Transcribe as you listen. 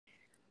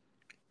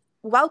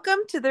Welcome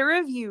to the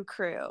review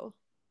crew.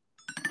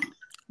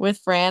 With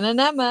Fran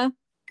and Emma.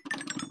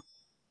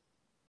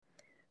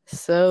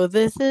 So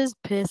this is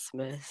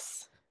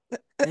Pissmas.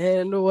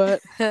 And what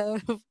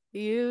have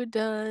you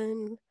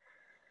done?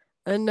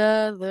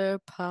 Another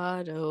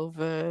pot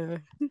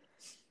over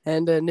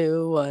and a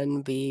new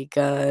one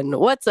begun.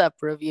 What's up,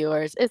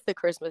 reviewers? It's the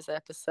Christmas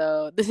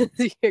episode. This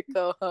is your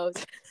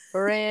co-host,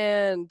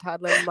 Fran,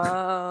 toddler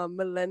mom,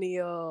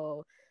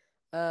 millennial.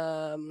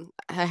 I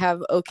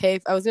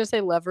was gonna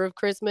say lover of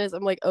Christmas.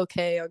 I'm like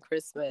okay on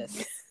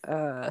Christmas.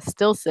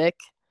 Still sick,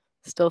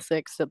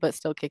 but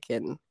still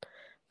kicking.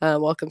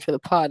 Welcome to the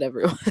pod,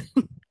 everyone.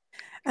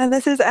 And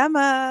this is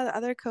Emma, the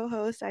other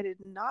co-host. I did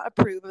not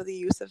approve of the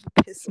use of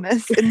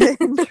Pissmas in the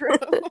intro.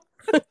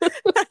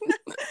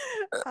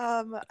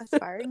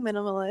 Aspiring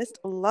minimalist,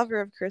 lover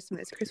of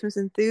Christmas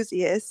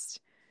enthusiast.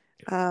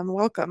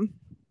 Welcome.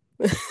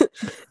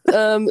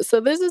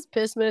 So this is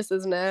Pissmas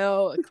is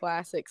now a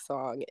classic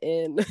song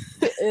in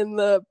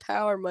the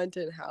Power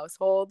Munton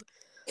household.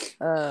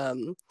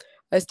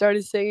 I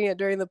started singing it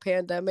during the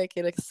pandemic,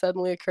 and it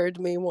suddenly occurred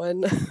to me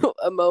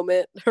a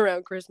moment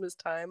around Christmas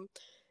time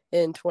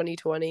in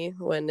 2020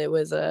 when it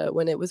was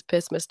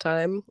Pissmas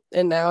time,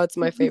 and now it's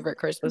my favorite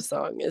Christmas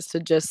song is to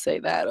just say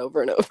that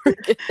over and over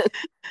again.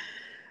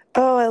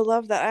 Oh, I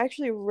love that. I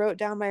actually wrote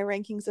down my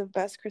rankings of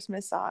best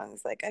Christmas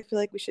songs. Like, I feel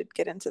like we should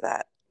get into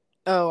that.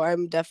 Oh,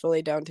 I'm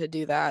definitely down to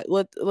do that.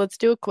 Let's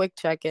do a quick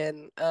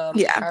check-in.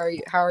 Yeah.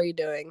 How are you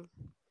doing?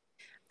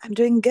 I'm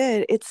doing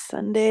good. It's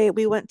Sunday.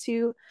 We went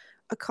to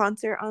a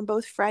concert on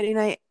both Friday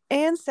night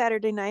and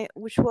Saturday night,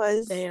 which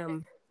was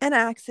an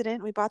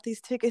accident. We bought these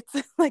tickets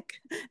like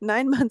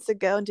 9 months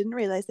ago and didn't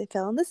realize they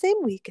fell on the same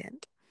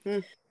weekend.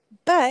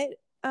 But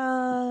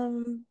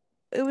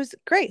it was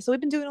great. So we've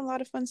been doing a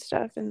lot of fun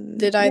stuff. And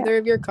did either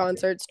of your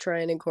concerts try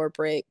and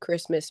incorporate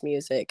Christmas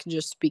music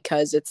just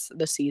because it's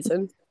the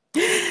season?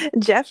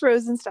 Jeff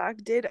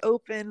Rosenstock did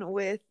open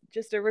with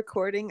just a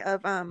recording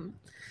of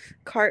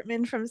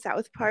Cartman from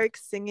South Park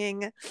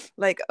singing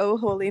like "Oh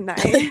Holy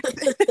Night,"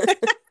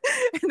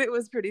 and it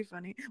was pretty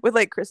funny with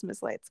like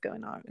Christmas lights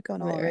going all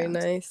around.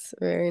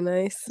 Very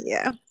nice.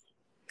 Yeah,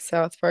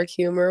 South Park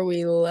humor,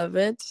 we love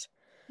it.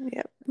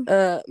 Yep.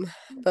 But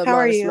How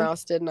Modest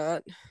Mouse did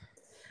not.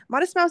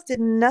 Modest Mouse did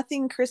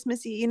nothing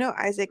Christmassy. You know,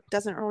 Isaac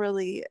doesn't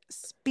really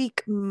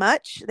speak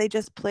much. They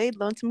just played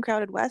Lonesome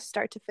Crowded West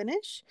start to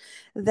finish.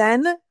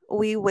 Then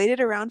we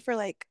waited around for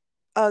like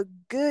a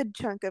good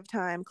chunk of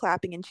time,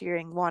 clapping and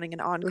cheering, wanting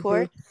an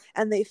encore.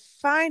 And they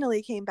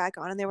finally came back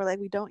on and they were like,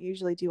 we don't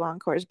usually do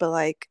encores, but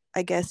like,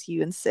 I guess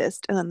you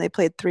insist. And then they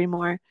played 3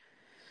 more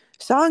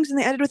songs and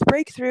they ended with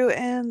Breakthrough,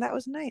 and that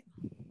was a night.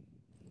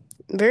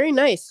 Very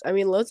nice. I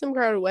mean, Lonesome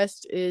Crowded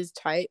West is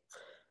tight.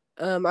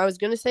 I was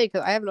gonna say,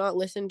 because I have not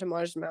listened to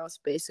Modest Mouse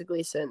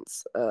basically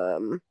since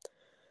probably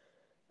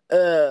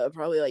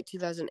like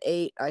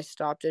 2008. I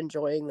stopped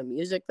enjoying the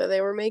music that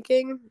they were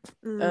making.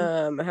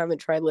 I haven't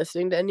tried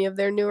listening to any of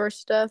their newer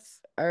stuff.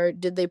 Or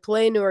did they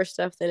play newer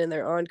stuff then in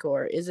their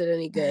encore? Is it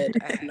any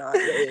good? I have not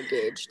really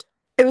engaged.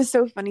 It was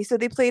so funny. So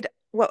they played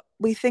what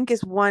we think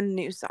is one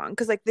new song,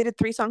 because like they did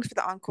 3 songs for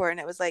the encore, and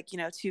it was like,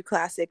 2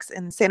 classics,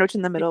 and sandwiched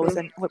in the middle was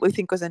what we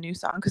think was a new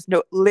song, because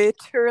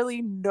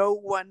literally no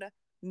one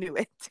knew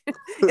it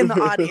in the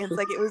audience.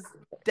 Like, it was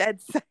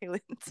dead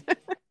silent.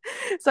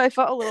 So I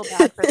felt a little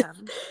bad for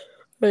them.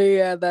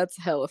 Yeah, that's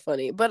hella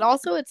funny. But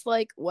also it's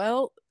like,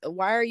 well,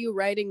 why are you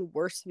writing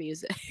worse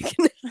music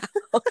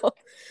now?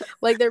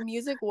 Like, their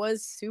music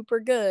was super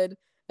good,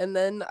 and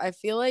then I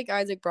feel like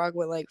Isaac Brock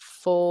went like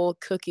full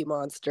Cookie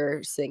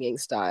Monster singing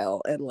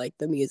style, and like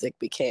the music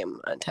became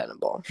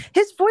untenable.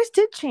 His voice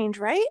did change,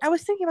 right? I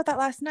was thinking about that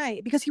last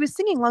night, because he was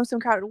singing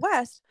Lonesome Crowded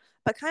West,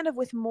 but kind of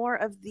with more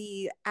of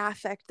the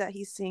affect that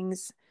he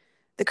sings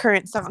the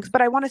current songs.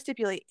 But I want to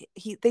stipulate,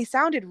 they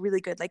sounded really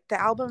good. Like, the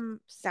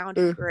album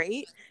sounded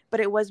great, but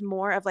it was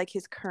more of like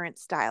his current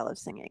style of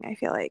singing, I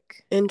feel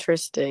like.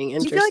 Interesting.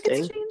 Do you feel like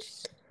it's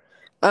changed?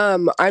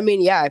 I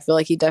mean, yeah, I feel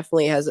like he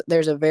definitely has.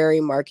 There's a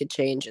very marked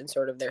change in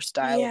sort of their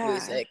style of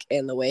music,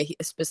 and the way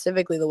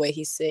specifically the way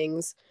he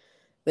sings,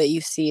 that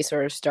you see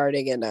sort of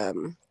starting in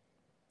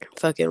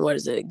what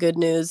is it? Good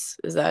News?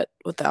 Is that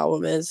what the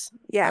album is?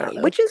 Yeah,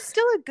 which is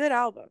still a good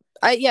album.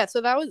 So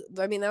that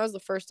was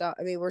the first album.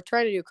 I mean, we're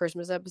trying to do a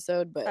Christmas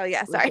episode, but oh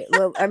yeah, sorry.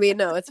 Well, I mean,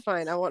 no, it's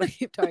fine. I want to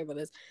keep talking about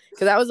this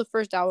because that was the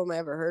first album I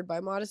ever heard by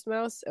Modest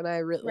Mouse, and I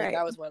really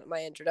that was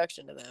my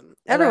introduction to them.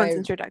 Everyone's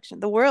introduction,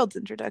 the world's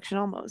introduction,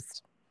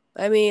 almost.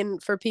 I mean,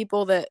 for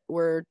people that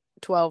were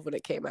 12 when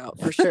it came out,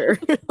 for sure.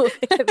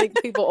 I think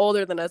people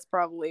older than us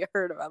probably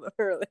heard about them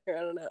earlier.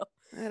 I don't know.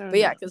 But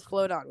yeah, because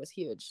Float On was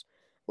huge.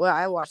 Well,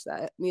 I watched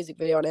that music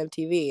video on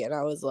MTV, and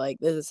I was like,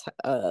 this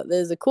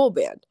is a cool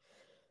band.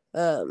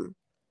 And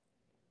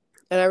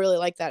I really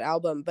like that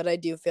album, but I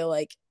do feel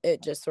like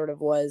it just sort of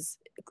was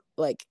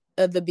like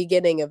the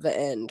beginning of the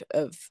end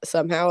of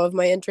somehow of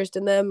my interest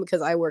in them,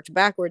 because I worked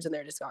backwards in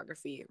their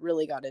discography,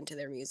 really got into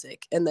their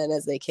music, and then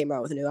as they came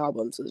out with new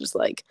albums, it was just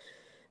like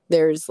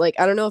there's like,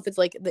 I don't know if it's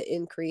like the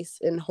increase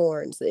in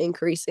horns, the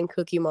increase in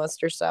Cookie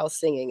Monster style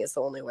singing is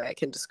the only way I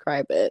can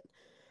describe it.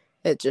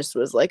 It just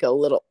was like a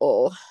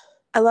little,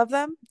 I love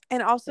them.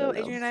 And also, I don't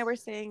know. Adrian and I were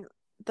saying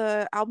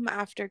the album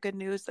after Good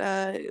News,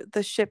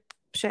 the ship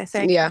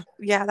sank. Yeah.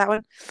 Yeah, that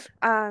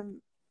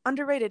one.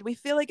 Underrated. We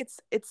feel like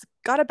it's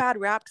got a bad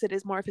rap because it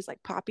is more of his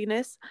like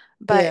poppiness,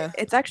 but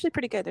it's actually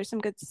pretty good. There's some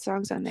good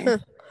songs on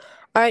there.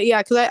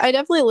 Yeah, because I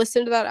definitely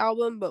listened to that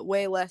album, but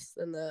way less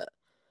than the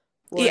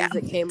ones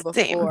that came before.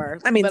 Same.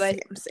 I mean,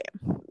 but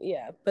same.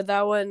 Yeah, but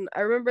that one,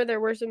 I remember there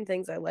were some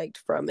things I liked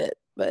from it,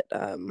 but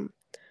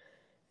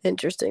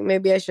interesting.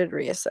 Maybe I should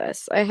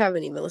reassess. I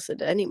haven't even listened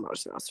to any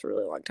Modest Mouse for a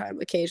really long time.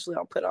 Occasionally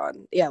I'll put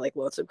on, like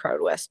Lonesome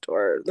Crowd West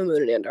or The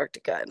Moon in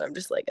Antarctica, and I'm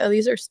just like, oh,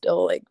 these are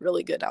still like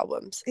really good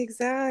albums.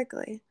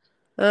 Exactly.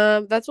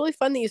 That's really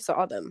fun that you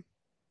saw them.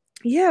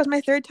 Yeah, it was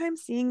my third time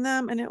seeing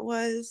them, and it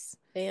was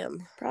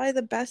probably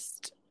the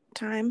best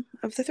time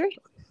of the three.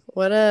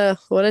 What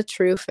a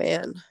true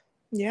fan.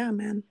 Yeah,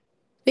 man.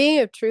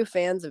 Being of true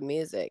fans of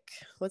music,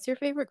 what's your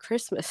favorite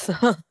Christmas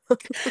song?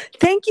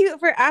 Thank you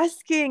for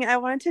asking. I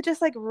wanted to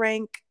just like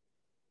rank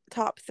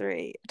top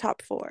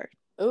 4.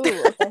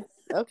 Ooh,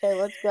 okay,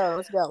 let's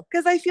go.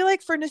 Because I feel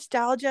like for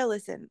nostalgia,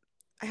 listen,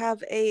 I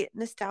have a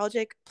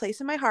nostalgic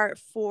place in my heart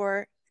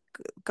for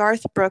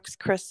Garth Brooks'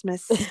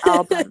 Christmas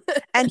album.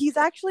 And he's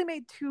actually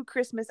made 2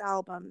 Christmas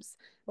albums.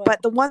 Wow.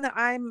 But the one that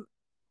I'm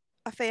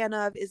a fan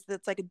of is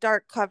that's like a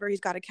dark cover.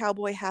 He's got a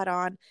cowboy hat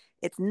on.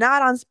 It's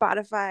not on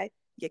Spotify.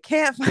 You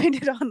can't find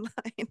it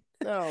online.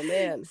 Oh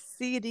man.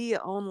 CD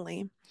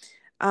only.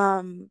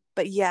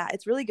 But yeah,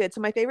 it's really good.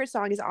 So my favorite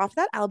song is off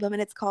that album,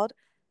 and it's called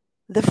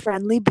The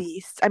Friendly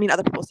Beast. I mean,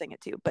 other people sing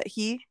it too, but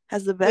he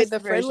has the best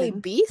version Friendly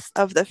Beast?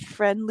 Of The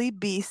Friendly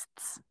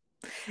Beasts.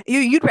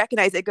 You'd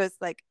recognize it. It goes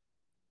like,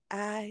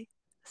 I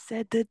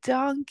said the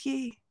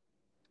donkey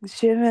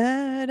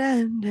shivered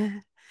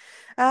and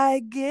I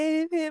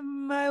gave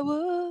him my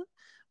wool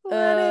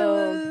when it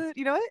would.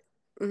 You know it?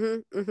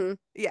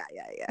 Yeah.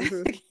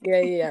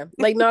 Yeah.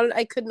 Like, not,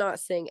 I could not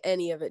sing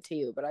any of it to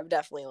you, but I've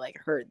definitely like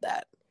heard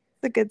that.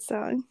 It's a good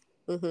song.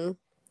 What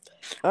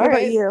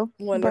about you?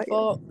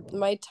 Wonderful.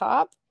 My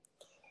top,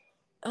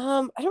 I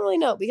don't really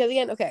know, because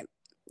again, okay,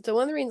 so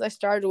one of the reasons I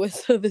started with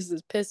so this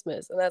is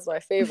Pissmas, and that's my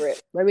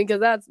favorite. I mean,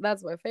 because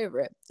that's my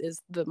favorite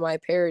is my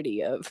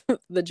parody of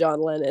the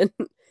John Lennon.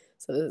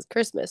 So this is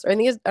Christmas, or I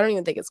don't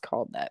even think it's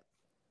called that.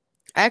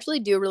 I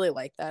actually do really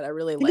like that. I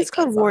really like. It's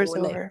called War's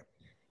Over.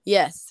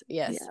 Yes.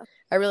 Yeah.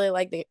 I really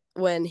like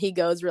when he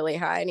goes really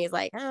high and he's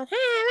like, "Oh,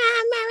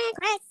 Merry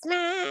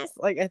Christmas!"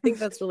 Like, I think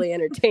that's really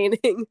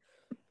entertaining.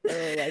 I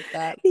really like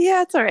that.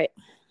 Yeah, it's all right.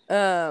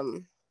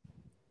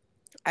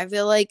 I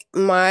feel like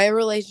my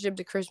relationship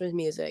to Christmas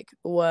music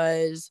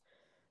was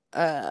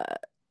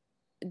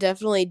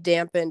definitely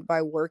dampened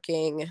by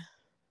working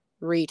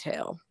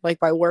retail, like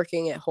by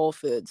working at Whole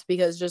Foods,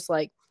 because just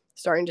like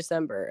starting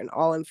December and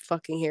all I'm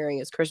fucking hearing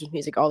is Christmas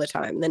music all the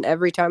time. And then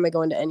every time I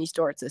go into any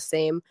store, it's the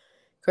same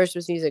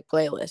Christmas music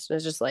playlist. And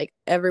it's just like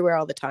everywhere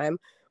all the time,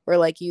 where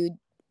like you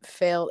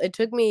fail. It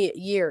took me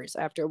years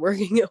after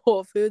working at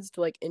Whole Foods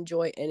to like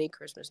enjoy any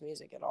Christmas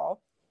music at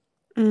all.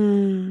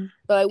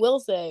 But I will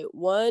say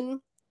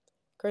one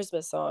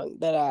Christmas song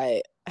that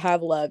I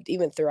have loved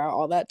even throughout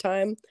all that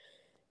time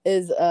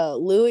is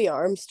Louis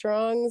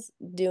Armstrong's.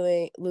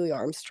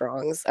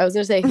 I was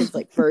gonna say his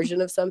like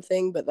version of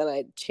something, but then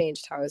I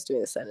changed how I was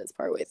doing the sentence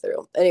partway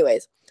through.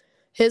 Anyways,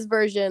 his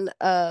version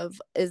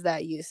of Is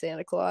That You,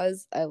 Santa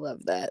Claus? I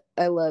love that.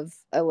 I love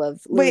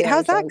Louis Wait,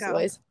 how's Armstrong's that go?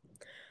 Voice.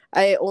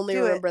 I only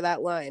remember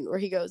that line where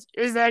he goes,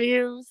 "Is that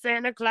you,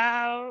 Santa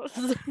Claus?"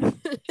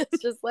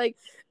 It's just like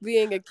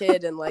being a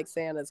kid and like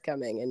Santa's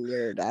coming and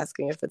you're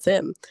asking if it's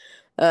him.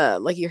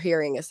 Like you're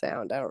hearing a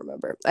sound. I don't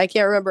remember. I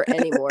can't remember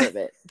any more of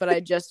it, but I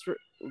just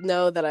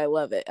know that I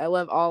love it. I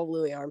love all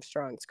Louis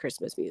Armstrong's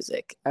Christmas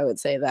music. I would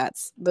say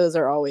those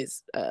are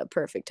always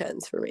perfect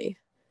 10s for me.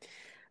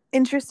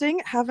 Interesting.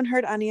 Haven't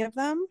heard any of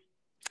them.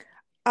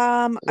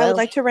 I would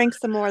like to rank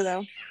some more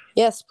though.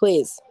 Yes,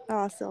 please.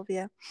 Oh,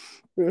 Sylvia.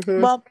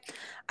 Well,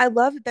 I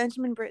love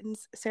Benjamin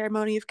Britten's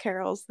Ceremony of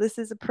Carols. This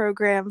is a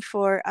program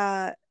for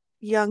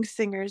young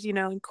singers,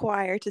 in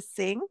choir to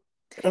sing.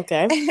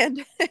 Okay.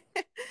 And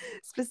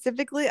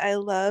specifically, I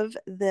love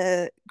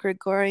the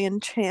Gregorian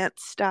chant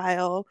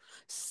style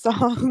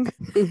song,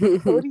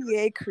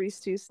 Hodie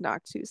Christus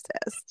Noctus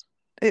Est.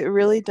 It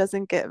really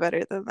doesn't get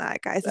better than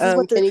that, guys. This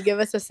is can you give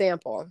us a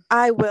sample?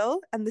 I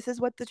will. And this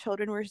is what the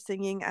children were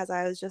singing as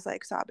I was just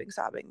like sobbing,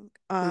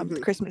 the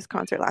Christmas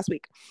concert last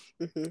week.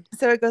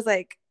 So it goes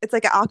like, it's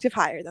like an octave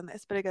higher than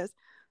this, but it goes,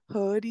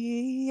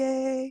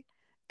 Hodie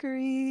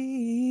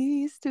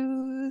Christus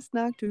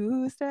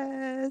Noctus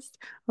Est,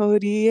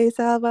 Hodie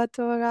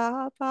Salvator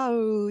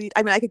Apparuit.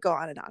 I mean, I could go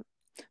on and on,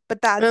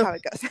 but that's how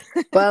it goes.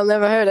 Well,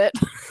 never heard it.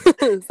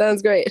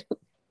 Sounds great.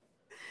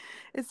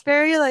 It's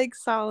very like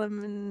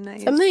solemn and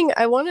nice. Something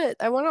I want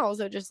to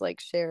also just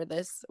like share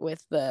this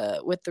with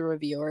the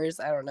reviewers.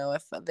 I don't know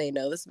if they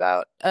know this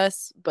about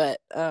us, but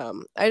I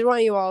just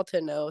want you all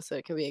to know so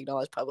it can be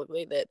acknowledged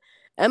publicly that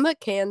Emma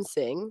can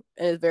sing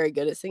and is very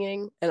good at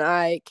singing, and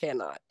I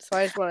cannot. So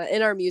I just want to,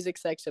 in our music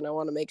section, I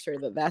want to make sure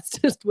that that's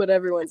just what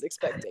everyone's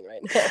expecting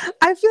right now.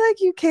 I feel like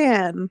you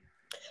can.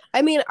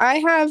 I mean, I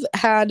have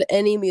had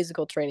any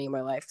musical training in my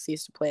life because I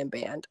used to play in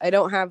band. I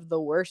don't have the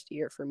worst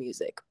ear for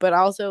music, but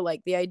also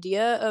like the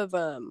idea of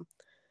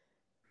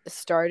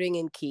starting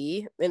in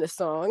key in a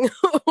song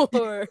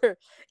or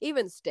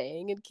even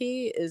staying in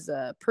key is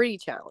pretty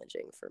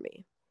challenging for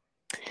me.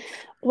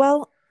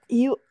 Well,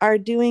 you are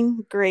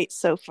doing great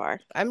so far.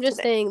 I'm just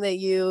saying that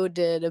you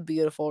did a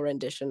beautiful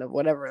rendition of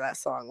whatever that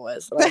song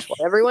was. And I just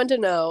want everyone to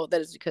know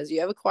that it's because you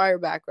have a choir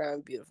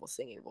background, beautiful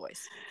singing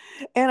voice.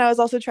 And I was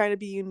also trying to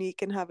be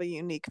unique and have a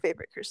unique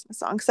favorite Christmas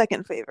song.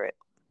 Second favorite.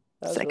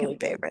 Really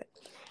favorite.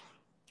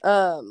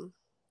 I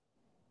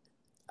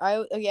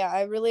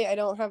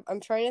don't have,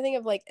 I'm trying to think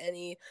of like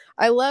any.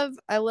 I love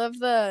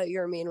the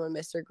You're Mean One,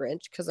 Mr.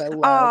 Grinch, because I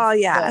love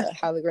the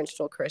How the Grinch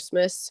Stole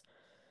Christmas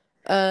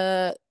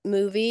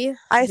movie.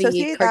 I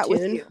associate that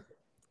with you.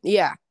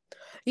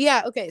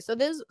 Yeah, okay, so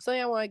this is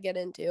something I want to get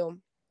into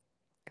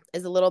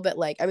is a little bit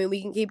like, I mean,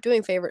 we can keep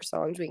doing favorite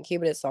songs, we can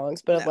keep it as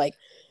songs, but of like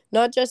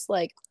not just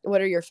like what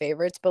are your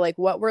favorites, but like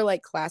what were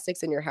like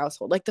classics in your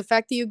household, like the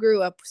fact that you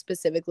grew up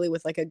specifically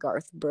with like a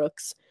Garth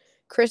Brooks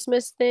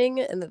Christmas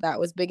thing and that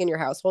was big in your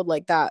household,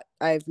 like that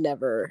I would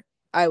never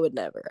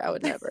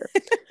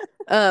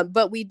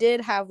but we did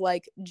have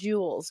like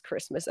Jewel's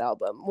Christmas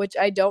album, which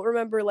I don't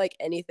remember like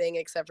anything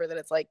except for that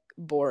it's like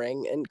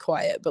boring and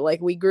quiet, but like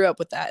we grew up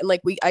with that. And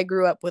like I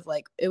grew up with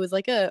like, it was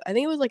like I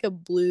think it was like a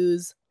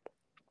blues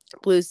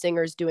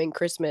singers doing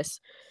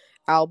Christmas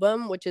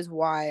album, which is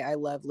why I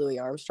love Louis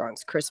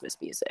Armstrong's Christmas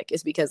music,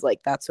 is because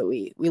like that's what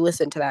we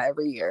listen to that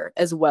every year,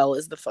 as well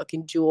as the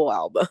fucking Jewel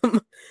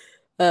album.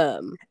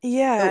 Do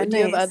you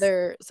have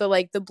other, so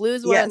like the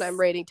blues one, I'm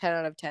rating 10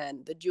 out of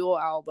 10. The Jewel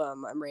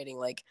album, I'm rating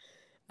like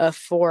a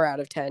 4 out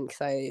of 10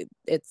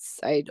 because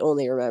I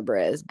only remember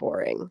it as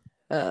boring.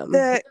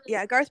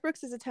 Garth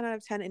Brooks is a 10 out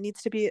of 10. It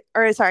needs to be,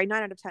 or sorry,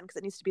 9 out of 10 because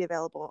it needs to be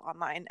available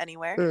online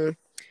anywhere.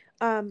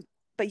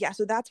 But yeah,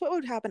 so that's what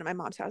would happen at my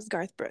mom's house,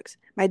 Garth Brooks.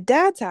 My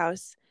dad's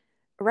house,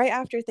 right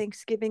after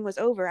Thanksgiving was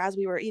over, as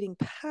we were eating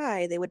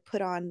pie, they would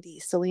put on the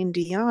Celine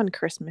Dion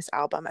Christmas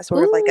album as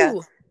sort of like a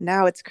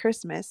now it's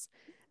Christmas.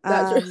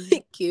 That's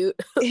really cute.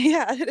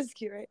 Yeah, it is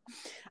cute, right?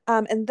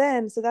 And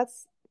then, so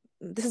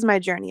this is my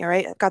journey, all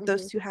right? I've got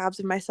those two halves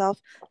of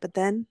myself. But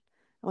then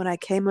when I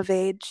came of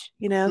age,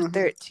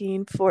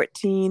 13,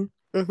 14,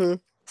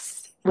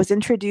 was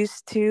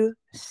introduced to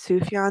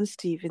Sufjan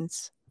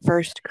Stevens'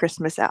 first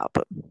Christmas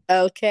album.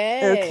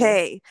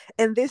 Okay.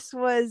 And this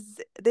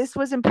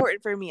was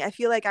important for me. I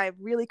feel like I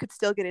really could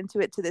still get into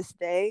it to this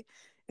day.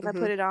 If I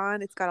put it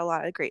on, it's got a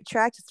lot of great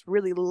tracks. It's a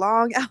really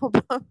long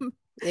album.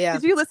 Yeah.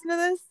 Did you listen to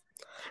this?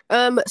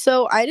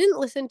 So I didn't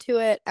listen to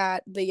it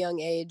at the young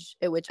age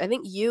at which I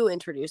think you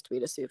introduced me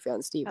to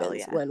Sufjan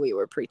Stevens when we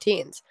were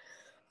preteens,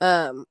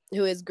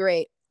 who is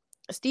great.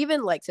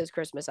 Steven likes his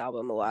Christmas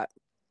album a lot.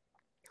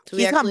 So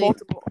he's got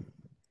multiple.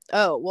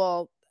 Oh,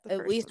 well,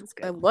 at least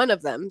one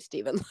of them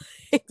Steven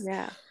likes.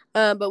 Yeah.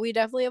 But we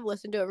definitely have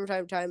listened to it from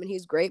time to time, and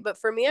he's great. But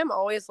for me, I'm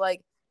always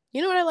like,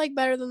 you know what I like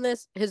better than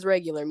this? His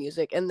regular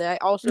music. And I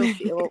also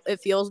feel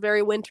it feels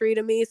very wintry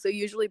to me. So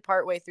usually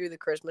partway through the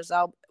Christmas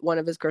album, one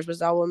of his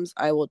Christmas albums,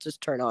 I will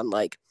just turn on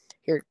like,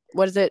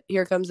 what is it?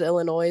 Here Comes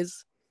Illinois.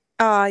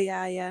 Oh,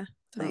 yeah.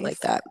 Something like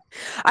that.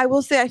 I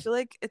will say, I feel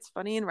like it's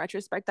funny in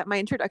retrospect that my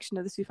introduction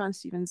to the Sufjan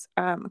Stevens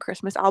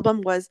Christmas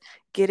album was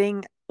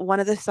getting one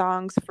of the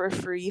songs for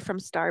free from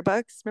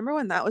Starbucks. Remember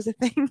when that was a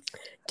thing?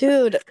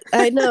 Dude,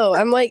 I know.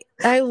 I'm like,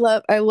 I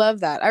love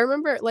that. I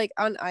remember like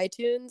on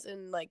iTunes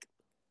and like,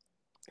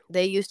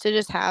 they used to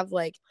just have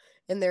like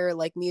in their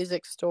like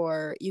music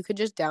store, you could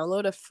just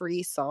download a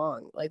free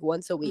song. Like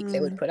once a week, they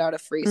would put out a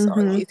free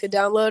song that you could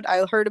download.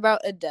 I heard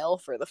about Adele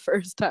for the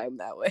first time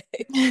that way.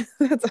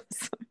 That's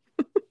awesome.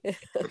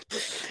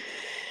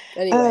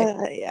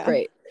 Anyway,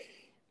 great.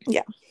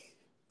 Yeah,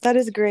 that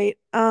is great.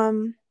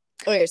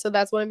 Okay, so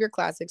that's one of your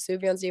classics,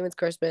 Sufjan Stevens'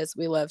 Christmas.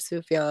 We love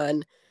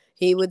Sufjan.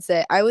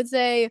 I would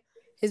say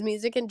his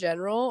music in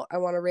general, I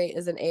want to rate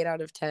as an 8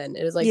 out of 10.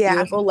 It is like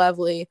beautiful,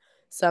 lovely.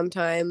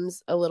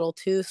 Sometimes a little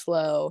too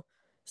slow.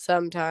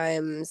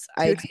 Sometimes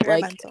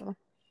experimental.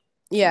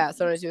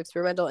 Sometimes too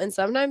experimental. And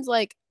sometimes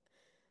like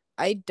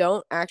I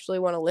don't actually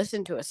want to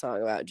listen to a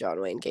song about John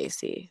Wayne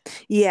Gacy.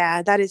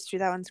 Yeah, that is true.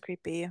 That one's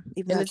creepy.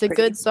 Even it's a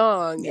good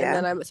song. Yeah.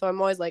 And then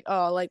I'm always like,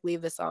 oh, I'll like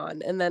leave this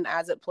on. And then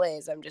as it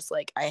plays, I'm just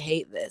like, I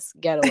hate this.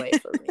 Get away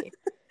from me.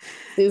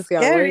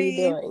 Sufjan, what are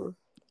you doing?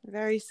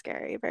 Very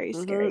scary. Very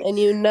scary.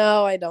 And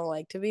I don't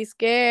like to be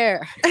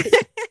scared.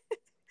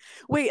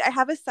 Wait, I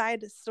have a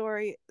side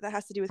story that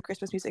has to do with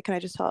Christmas music. Can I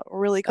just tell it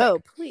really quick? Oh,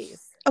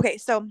 please. Okay,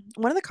 so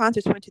one of the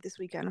concerts we went to this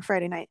weekend,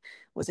 Friday night,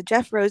 was a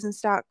Jeff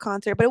Rosenstock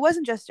concert, but it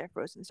wasn't just Jeff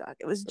Rosenstock.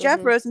 It was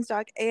Jeff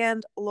Rosenstock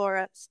and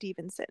Laura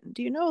Stevenson.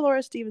 Do you know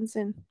Laura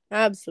Stevenson?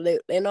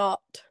 Absolutely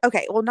not.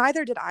 Okay, well,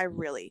 neither did I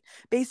really.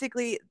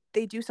 Basically,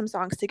 they do some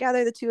songs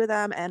together, the two of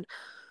them, and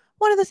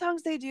one of the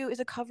songs they do is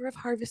a cover of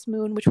Harvest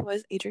Moon, which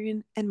was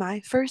Adrian and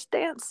my first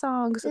dance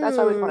song. So that's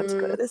why we wanted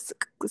to go to this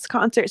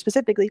concert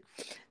specifically.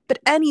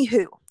 But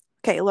anywho,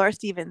 okay, Laura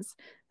Stevens'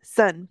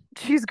 son,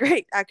 she's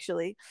great,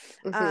 actually.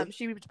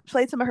 She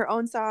played some of her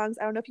own songs.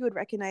 I don't know if you would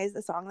recognize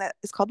the song that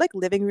is called like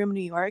Living Room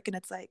New York, and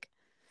it's like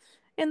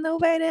in the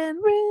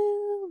waiting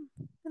room,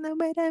 in the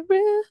waiting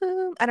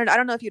room. I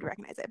don't know if you'd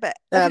recognize it, but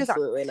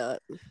absolutely not.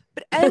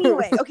 But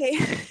anyway, okay.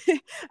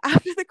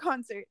 After the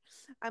concert,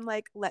 I'm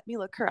like, let me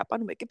look her up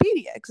on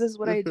Wikipedia because this is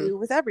what I do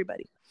with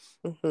everybody.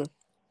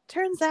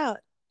 Turns out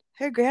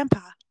her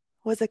grandpa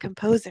was a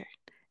composer,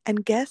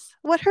 and guess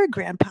what her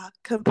grandpa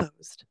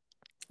composed?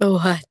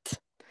 What?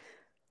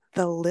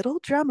 The Little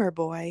Drummer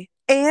Boy.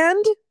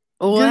 And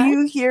what? Do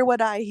you hear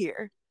what I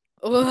hear?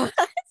 What?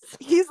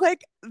 He's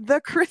like the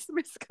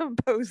Christmas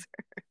composer.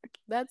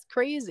 That's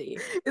crazy.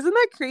 Isn't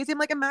that crazy? I'm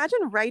like, imagine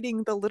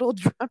writing The Little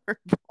Drummer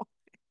Boy.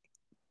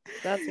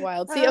 That's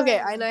wild. See,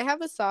 okay, and I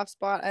have a soft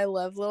spot. I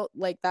love little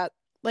like that,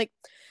 like,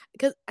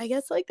 because I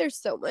guess like there's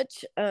so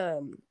much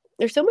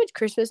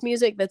Christmas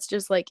music that's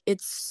just like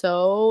it's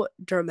so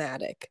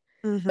dramatic.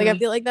 Like I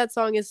feel like that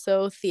song is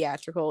so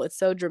theatrical. It's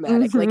so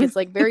dramatic. Like it's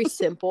like very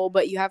simple,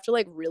 but you have to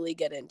like really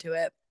get into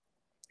it.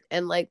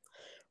 And like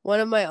one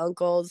of my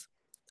uncles,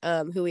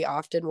 who we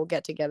often will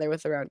get together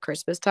with around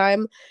Christmas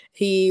time,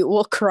 he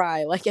will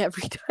cry like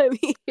every time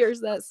he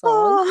hears that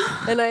song.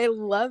 Aww. And I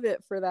love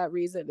it for that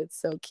reason.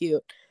 It's so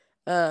cute.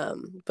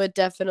 But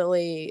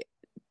definitely,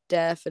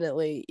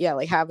 yeah,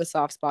 like have a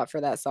soft spot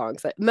for that song.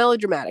 So,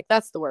 melodramatic,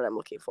 that's the word I'm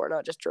looking for,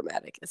 not just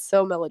dramatic. It's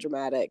so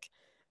melodramatic,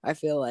 I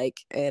feel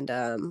like, and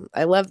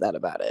I love that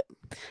about it.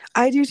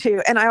 I do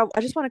too. And I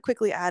just want to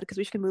quickly add, because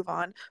we should move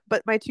on,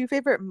 but my two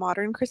favorite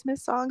modern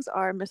Christmas songs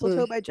are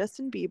Mistletoe by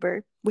Justin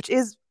Bieber, which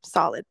is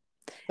solid.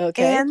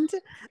 Okay. And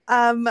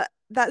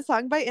that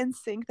song by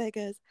NSYNC that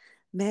goes,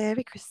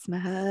 Merry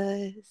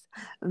Christmas,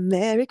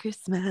 Merry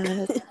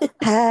Christmas,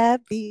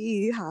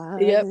 Happy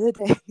Holidays. Yep.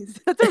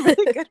 That's a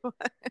really good one.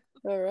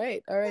 All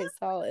right,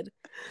 solid.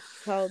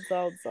 I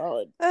love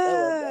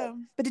that.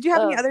 But did you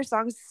have any other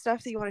songs,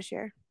 stuff that you want to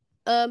share?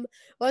 Well,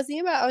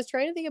 I was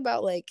trying to think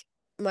about like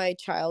my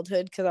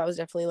childhood, because that was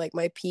definitely like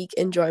my peak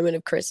enjoyment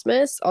of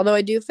Christmas. Although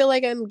I do feel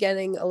like I'm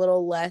getting a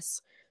little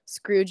less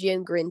Scroogey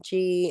and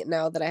Grinchy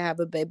now that I have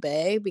a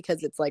baby,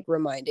 because it's like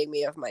reminding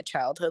me of my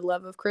childhood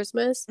love of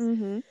Christmas.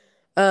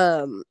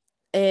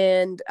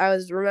 And I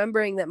was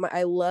remembering that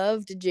I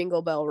loved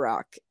Jingle Bell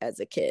Rock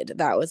as a kid.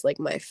 That was like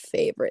my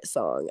favorite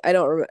song. I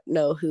don't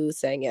know who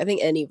sang it. I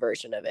think any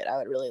version of it I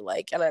would really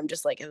like. And I'm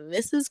just like,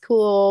 this is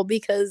cool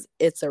because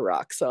it's a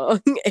rock song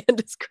and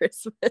it's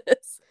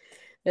Christmas.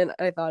 And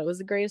I thought it was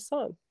the greatest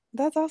song.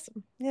 That's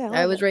awesome. Yeah.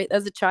 I was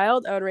as a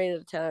child, I would rate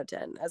it a 10 out of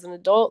 10. As an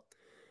adult,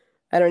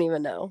 I don't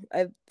even know.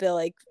 I feel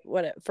like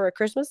for a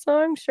Christmas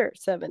song, sure,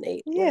 7,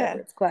 8. Yeah, whatever.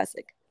 It's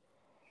classic.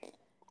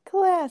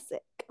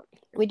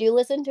 We do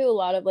listen to a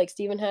lot of, like,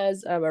 Steven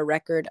has a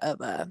record of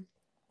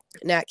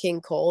Nat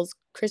King Cole's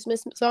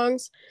Christmas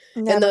songs.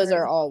 And those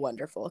are all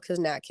wonderful because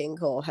Nat King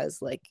Cole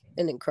has like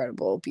an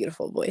incredible,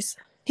 beautiful voice.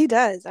 He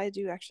does. I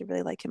do actually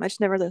really like him. I just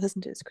never really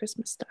listened to his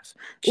Christmas stuff.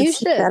 You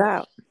should check that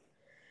out.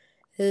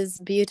 His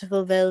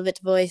beautiful velvet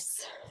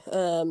voice.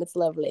 It's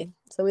lovely.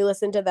 So we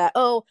listened to that.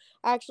 Oh,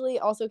 actually,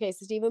 also, okay,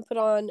 so Steven put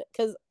on,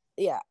 because,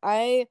 yeah,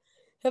 I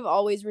have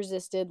always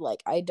resisted,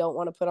 like, I don't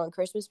want to put on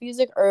Christmas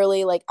music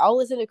early. Like, I'll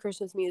listen to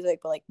Christmas music,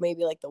 but, like,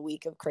 maybe, like, the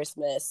week of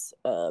Christmas.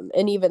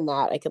 And even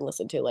that I can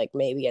listen to, like,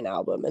 maybe an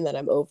album, and then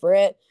I'm over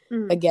it.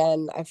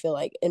 Again, I feel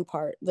like, in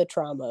part, the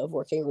trauma of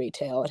working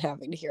retail and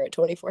having to hear it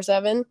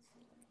 24/7.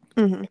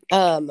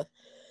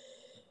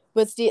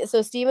 But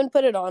so Steven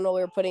put it on while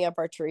we were putting up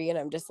our tree, and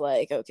I'm just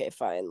like, okay,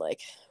 fine. Like,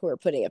 we're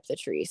putting up the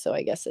tree, so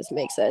I guess this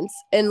makes sense.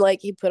 And,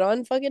 like, he put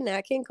on fucking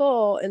Nat King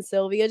Cole, and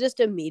Sylvia just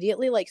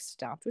immediately, like,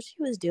 stopped what she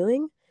was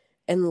doing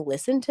and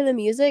listened to the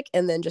music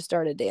and then just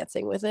started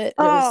dancing with it.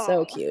 And it was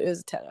so cute. It was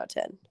a 10 out of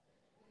 10.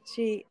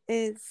 She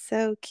is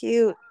so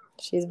cute.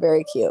 She's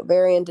very cute.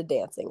 Very into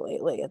dancing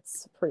lately.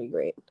 It's pretty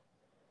great.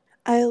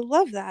 I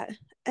love that.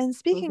 And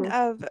speaking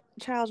of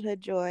childhood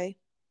joy,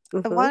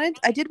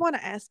 I did want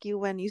to ask you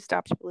when you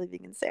stopped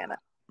believing in Santa.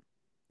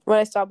 When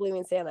I stopped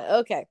believing in Santa.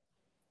 Okay.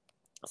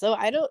 So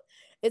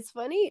it's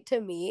funny to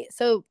me.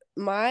 So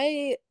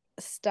it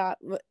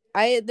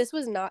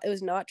was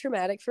not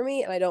traumatic for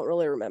me, and I don't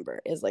really remember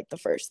is like the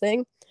first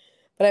thing.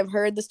 But I've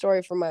heard the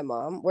story from my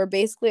mom where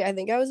basically I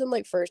think I was in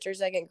like first or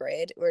second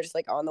grade. We were just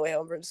like on the way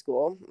home from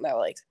school. And I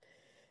was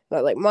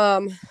like,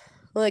 Mom,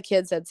 well, the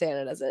kid said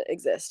Santa doesn't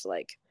exist.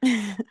 Like,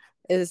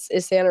 is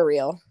Santa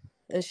real?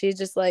 And she's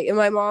just like, and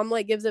my mom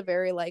like gives a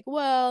very like,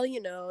 well,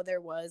 you know, there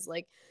was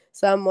like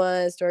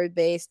someone story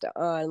based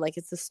on like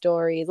it's a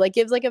story, like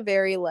gives like a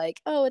very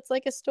like, oh, it's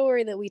like a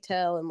story that we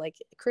tell, and like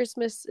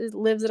Christmas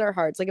lives in our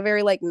hearts, like a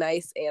very like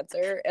nice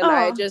answer. And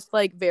I just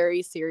like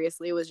very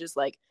seriously was just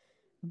like,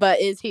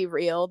 but is he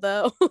real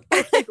though?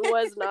 Like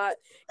was not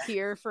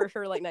here for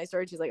her like nice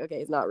story. She's like, okay,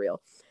 he's not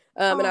real.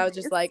 And I was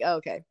just like, oh,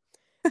 okay.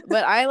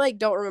 But I like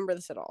don't remember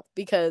this at all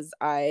because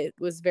I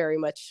was very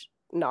much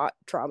not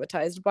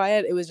traumatized by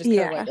it. It was just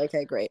kind of like,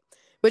 okay, great.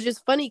 Which is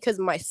funny because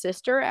my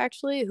sister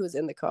actually, who's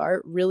in the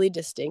car, really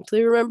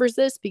distinctly remembers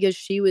this because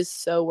she was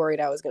so worried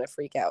I was going to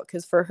freak out.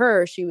 Because for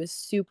her, she was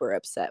super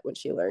upset when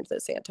she learned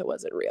that Santa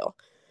wasn't real.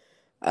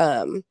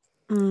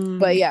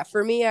 But yeah,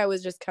 for me, I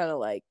was just kind of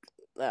like,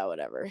 oh,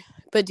 whatever.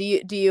 But do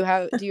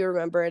you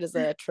remember it as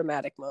a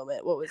traumatic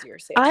moment? What was your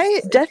Santa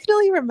story?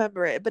 Definitely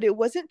remember it, but it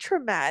wasn't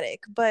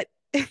traumatic. But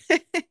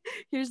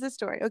here's the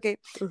story. Okay,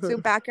 so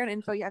background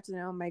info, you have to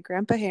know my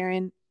grandpa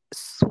Heron,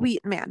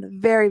 sweet man,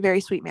 very,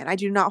 very sweet man. I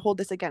do not hold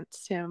this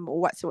against him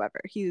whatsoever.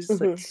 He's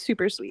like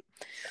super sweet.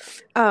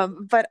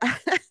 But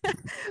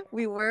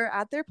we were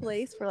at their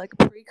place for like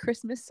a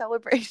pre-Christmas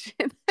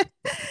celebration.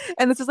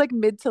 And this is like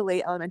mid to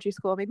late elementary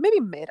school, maybe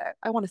mid.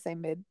 I want to say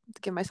mid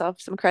to give myself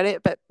some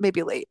credit, but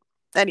maybe late.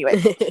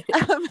 Anyway,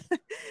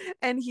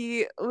 and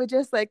he was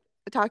just like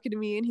talking to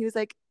me, and he was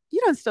like, "You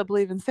don't still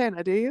believe in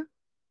Santa, do you?"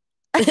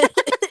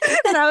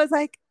 And I was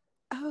like,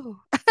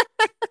 "Oh."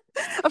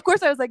 Of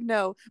course I was like,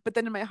 no, but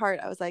then in my heart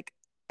I was like,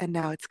 and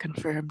now it's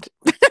confirmed.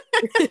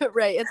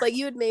 Right, it's like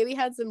you had maybe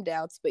had some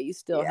doubts, but you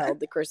still held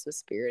the Christmas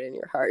spirit in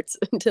your hearts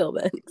until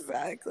then.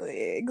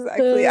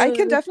 Exactly. I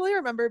can definitely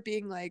remember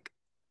being like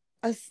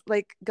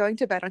going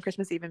to bed on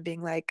Christmas Eve and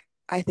being like,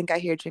 I think I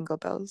hear jingle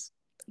bells.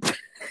 Yeah,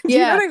 you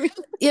know what I mean?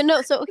 You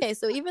know, so okay,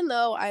 so even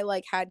though I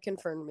like had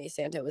confirmed me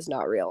Santa was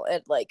not real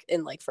at like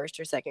in like first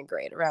or second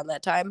grade around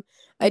that time,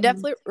 I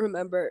definitely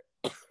remember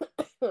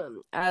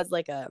as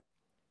like a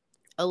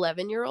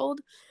 11-year-old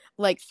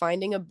like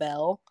finding a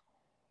bell.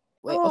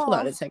 Wait, hold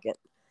on a second.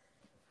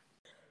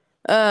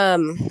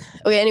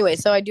 Okay, anyway,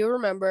 so I do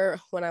remember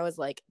when I was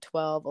like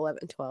 12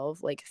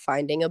 like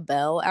finding a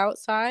bell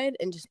outside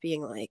and just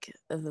being like,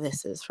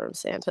 this is from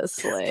Santa's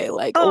sleigh.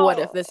 Like, what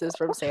if this is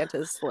from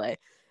Santa's sleigh?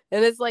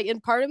 And it's like,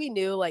 and part of me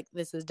knew like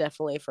this is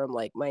definitely from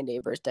like my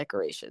neighbor's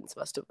decorations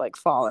must have like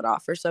fallen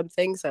off or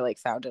something, so I like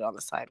found it on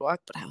the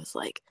sidewalk. But I was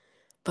like,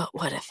 but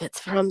what if it's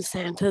from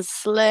Santa's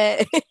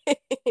sleigh?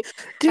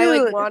 Dude,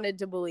 I like wanted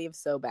to believe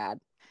so bad.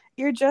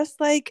 You're just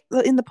like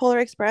in the Polar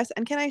Express.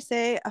 And can I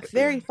say a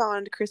very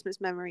fond Christmas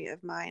memory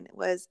of mine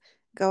was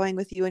going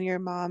with you and your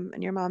mom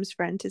and your mom's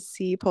friend to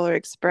see Polar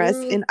Express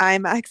in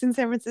IMAX in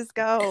San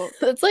Francisco.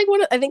 That's like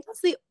I think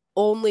that's the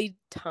only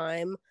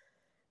time.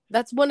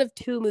 That's one of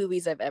 2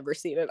 movies I've ever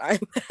seen in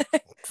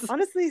IMAX.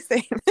 Honestly,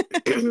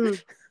 same.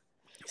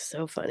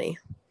 So funny.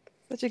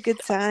 Such a good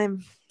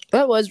time.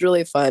 That was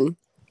really fun.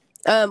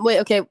 Wait,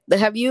 okay.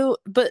 Have you,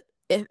 but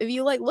if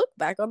you like look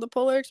back on the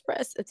Polar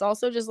Express, it's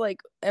also just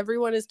like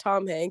everyone is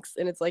Tom Hanks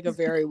and it's like a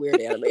very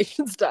weird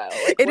animation style.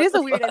 Like, it is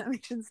a weird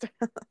animation style.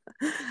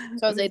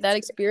 So I was like, that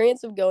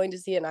experience of going to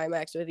see an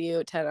IMAX with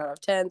you, 10 out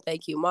of 10.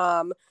 Thank you,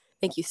 Mom.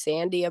 Thank you,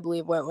 Sandy, I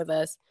believe went with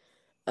us.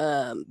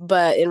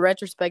 But in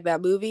retrospect,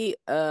 that movie,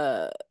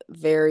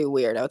 very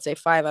weird. I would say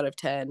 5 out of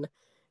 10.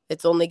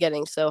 It's only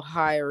getting so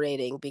high a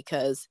rating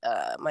because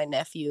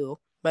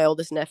my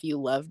oldest nephew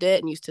loved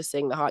it and used to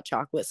sing the Hot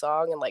Chocolate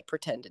song and like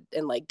pretended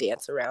and like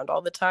dance around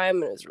all the time,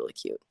 and it was really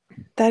cute.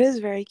 That is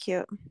very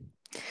cute.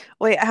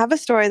 Wait, I have a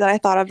story that I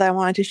thought of that I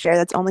wanted to share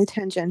that's only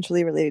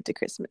tangentially related to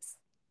Christmas.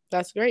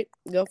 That's great.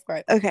 Go for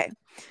it. Okay.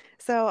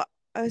 So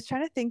I was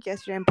trying to think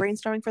yesterday. I'm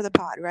brainstorming for the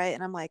pod, right?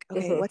 And I'm like,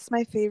 okay, what's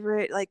my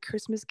favorite like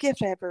Christmas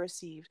gift I ever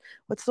received?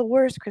 What's the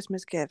worst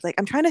Christmas gift? Like,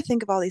 I'm trying to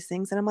think of all these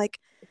things, and I'm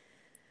like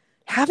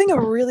having a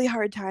really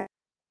hard time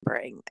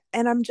remembering.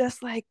 And I'm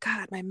just like,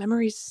 God, my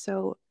memory's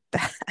so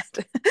bad,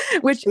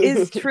 which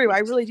is true. I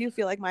really do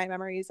feel like my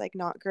memory is like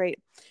not great.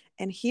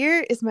 And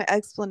here is my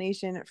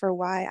explanation for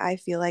why I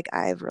feel like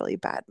I have really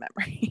bad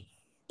memory.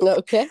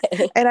 Okay.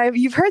 And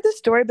you've heard this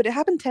story, but it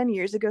happened 10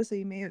 years ago, so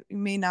you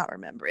may not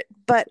remember it.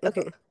 But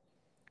okay.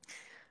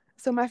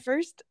 So my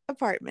first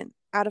apartment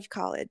out of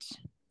college.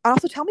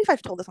 Also, tell me if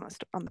I've told this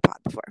on the pod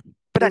before.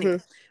 But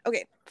anyway,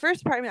 okay.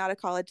 First apartment out of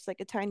college, it's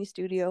like a tiny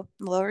studio on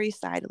the Lower East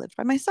Side. I lived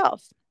by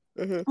myself.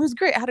 It was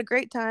great. I had a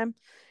great time.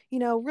 You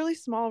know, really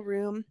small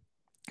room.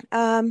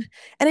 And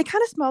it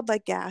kind of smelled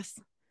like gas.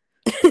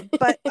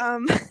 But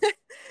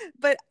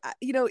but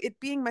you know, it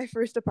being my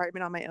first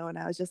apartment on my own,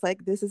 I was just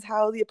like, this is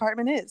how the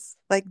apartment is.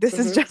 Like, this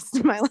is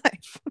just my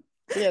life.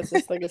 Yeah, it's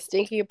just like a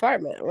stinky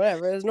apartment.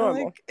 Whatever, it's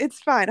normal. Like, it's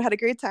fine. I had a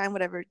great time.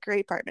 Whatever.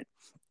 Great apartment.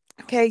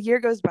 Okay, a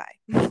year goes by.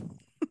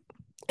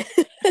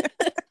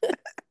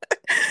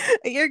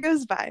 A year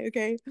goes by.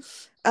 Okay,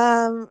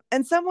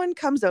 and someone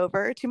comes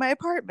over to my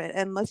apartment,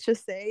 and let's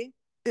just say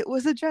it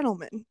was a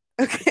gentleman.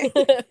 Okay.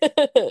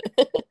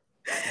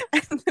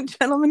 And the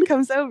gentleman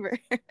comes over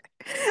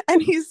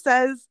and he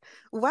says,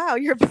 wow,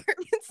 your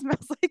apartment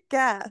smells like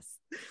gas.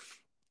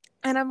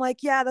 And I'm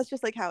like, yeah, that's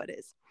just like how it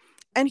is.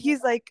 And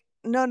he's like,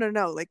 no,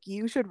 like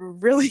you should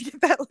really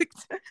get that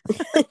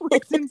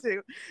looked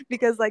into,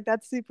 because like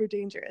that's super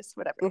dangerous,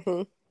 whatever.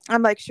 Mm-hmm.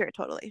 I'm like, sure,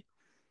 totally.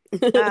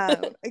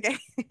 Okay.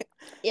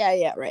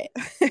 Yeah, right.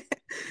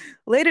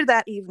 Later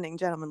that evening,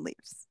 gentleman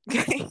leaves.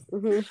 Okay.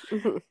 Mm-hmm.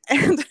 Mm-hmm.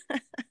 And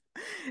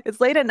it's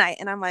late at night,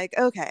 and I'm like,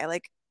 okay,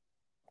 like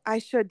I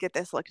should get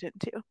this looked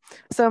into.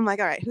 So I'm like,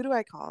 all right, who do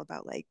I call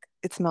about like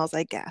it smells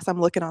like gas?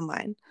 I'm looking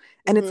online,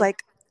 and it's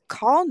like,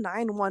 call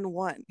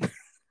 911.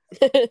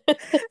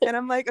 And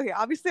I'm like, okay,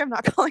 obviously I'm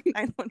not calling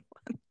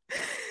 911.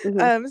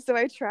 Mm-hmm. So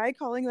I try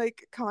calling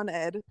like Con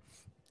Ed,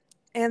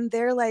 and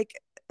they're like,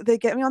 they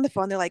get me on the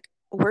phone. They're like,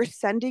 we're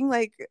sending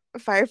like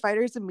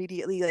firefighters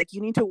immediately. Like, you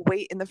need to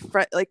wait in the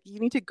front. Like, you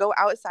need to go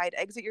outside,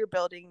 exit your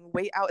building,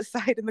 wait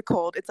outside in the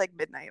cold. It's like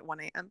midnight, 1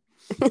 a.m.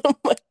 Oh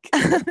my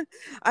God.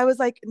 I was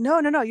like, no,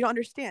 you don't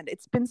understand.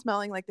 It's been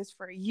smelling like this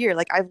for a year.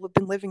 Like, I've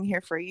been living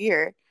here for a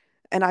year,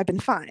 and I've been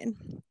fine.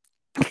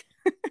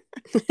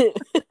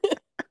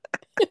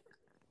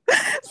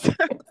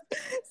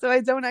 So I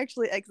don't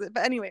actually exit.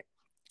 But anyway,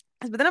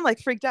 but then I'm like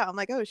freaked out. I'm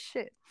like, oh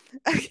shit.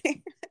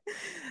 Okay.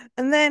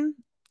 And then,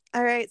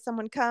 all right,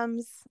 someone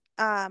comes.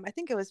 I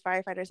think it was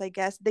firefighters, I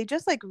guess. They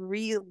just like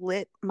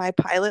relit my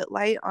pilot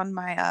light on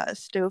my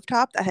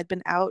stovetop that had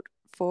been out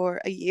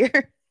for a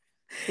year.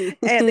 And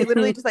they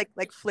literally just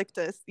like flicked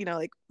us,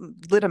 like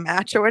lit a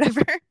match or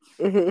whatever.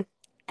 Mm-hmm.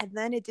 And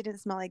then it didn't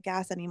smell like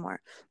gas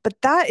anymore. But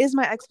that is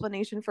my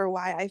explanation for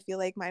why I feel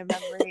like my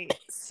memory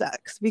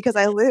sucks, because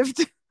I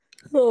lived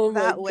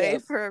that way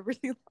for a really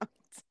long time.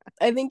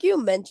 I think you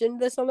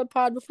mentioned this on the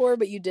pod before,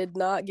 but you did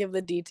not give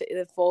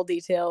the full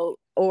detail,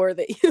 or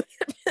that you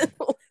had been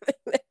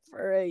living there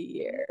for a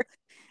year.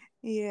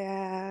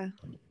 Yeah.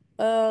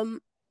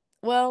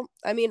 Well,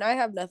 I mean, I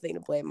have nothing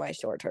to blame my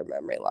short-term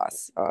memory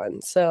loss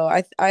on, so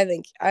I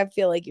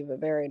feel like you have a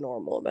very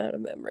normal amount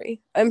of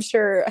memory. I'm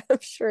sure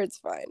it's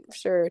fine. I'm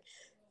sure,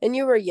 and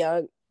you were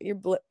young.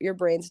 Your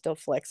brain's still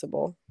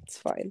flexible. It's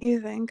fine.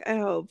 You think? I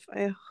hope.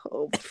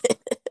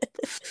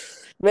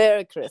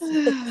 Merry Christmas.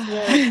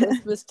 Merry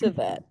Christmas to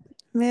that.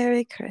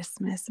 Merry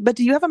Christmas. But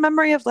do you have a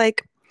memory of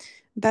like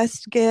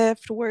best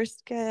gift,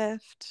 worst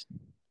gift,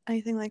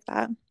 anything like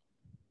that?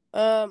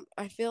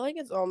 I feel like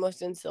it's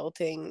almost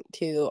insulting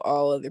to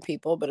all other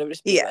people, but I'm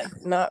just being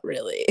like, not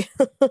really.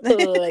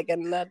 Like,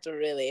 not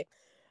really.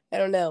 I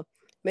don't know.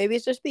 Maybe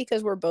it's just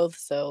because we're both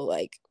so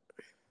like,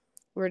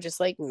 we're just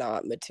like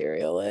not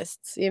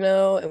materialists,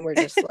 and we're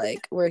just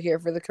like, we're here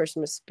for the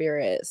Christmas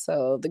spirit.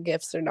 So the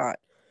gifts are not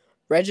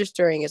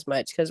registering as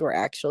much because we're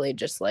actually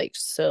just like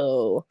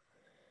so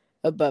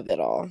above it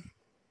all.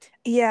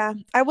 Yeah,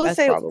 I will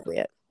say probably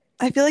it.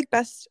 I feel like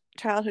best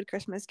childhood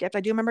Christmas gift.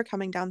 I do remember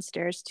coming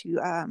downstairs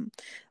to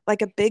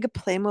like a big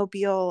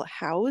Playmobil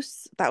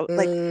house that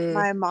like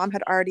my mom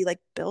had already like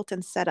built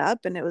and set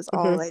up, and it was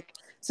all like,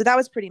 so that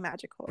was pretty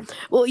magical.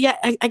 Well, yeah,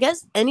 I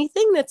guess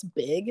anything that's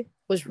big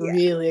was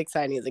really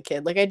exciting as a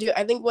kid. Like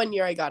I think one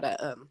year I got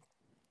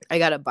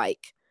a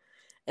bike,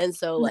 and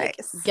so like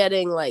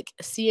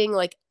seeing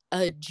like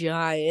a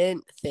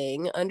giant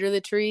thing under the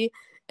tree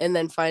and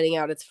then finding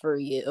out it's for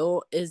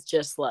you is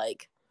just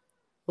like,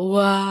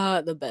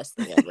 wow, the best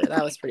thing ever.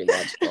 That was pretty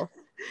magical.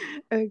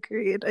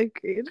 Agreed.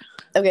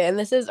 Okay, and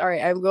this is all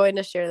right. I'm going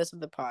to share this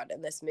with the pod,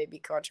 and this may be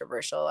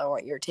controversial. I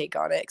want your take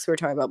on it because we're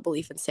talking about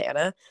belief in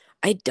Santa.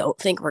 I don't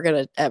think we're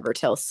gonna ever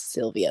tell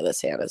Sylvia that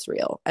Santa's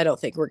real. I don't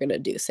think we're gonna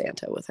do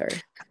Santa with her.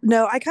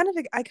 No, I kind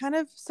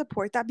of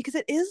support that, because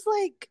it is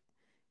like,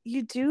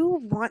 you do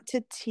want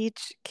to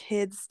teach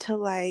kids to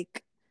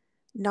like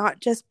not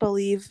just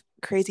believe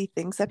crazy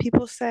things that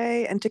people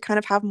say, and to kind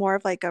of have more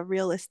of like a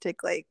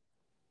realistic like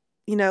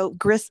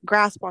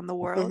grasp on the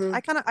world.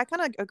 I kind of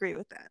agree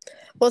with that.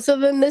 Well, so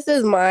then this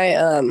is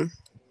my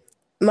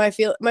my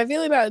feeling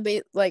about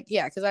it, like,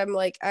 yeah, because I'm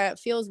like, it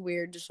feels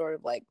weird to sort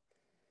of like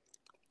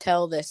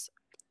tell this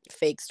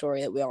fake story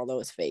that we all know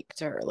is fake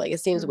to her. Like, it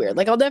seems weird.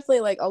 Like, I'll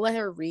definitely like, I'll let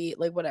her read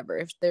like whatever,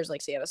 if there's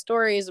like Santa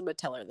stories, I'm gonna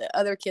tell her that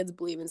other kids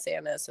believe in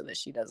Santa so that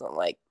she doesn't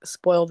like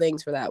spoil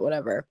things for that,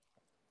 whatever.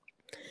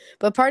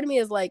 But part of me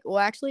is like, well,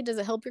 actually, does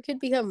it help your kid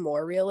become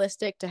more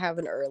realistic to have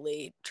an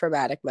early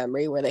traumatic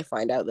memory where they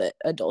find out that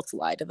adults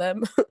lie to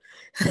them?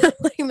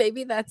 Like,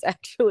 maybe that's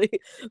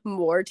actually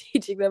more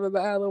teaching them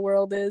about how the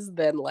world is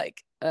than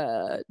like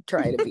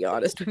trying to be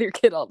honest with your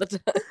kid all the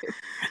time.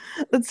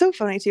 That's so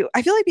funny too.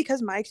 I feel like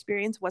because my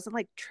experience wasn't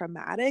like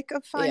traumatic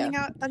of finding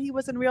out that he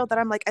wasn't real, that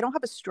I'm like, I don't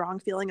have a strong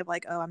feeling of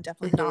like, oh, I'm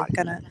definitely not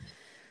gonna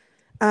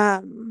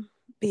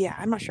but yeah,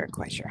 I'm not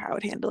quite sure how I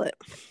would handle it.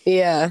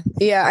 Yeah,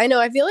 I know.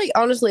 I feel like,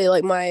 honestly,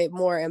 like my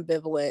more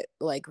ambivalent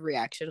like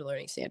reaction to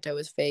learning Santa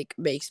was fake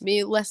makes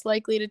me less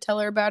likely to tell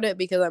her about it,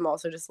 because I'm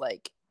also just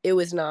like, it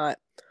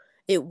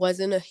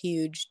wasn't a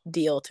huge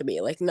deal to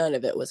me. Like, none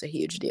of it was a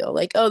huge deal.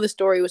 Like, oh, the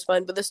story was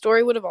fun, but the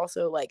story would have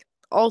also, like,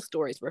 all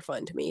stories were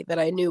fun to me that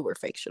I knew were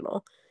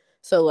fictional.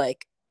 So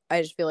like,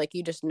 I just feel like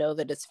you just know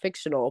that it's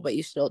fictional, but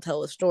you still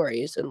tell the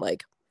stories and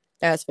like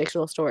as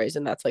fictional stories,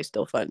 and that's like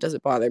still fun. It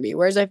doesn't bother me.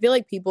 Whereas I feel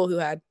like people who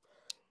had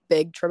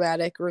big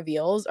traumatic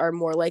reveals are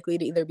more likely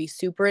to either be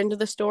super into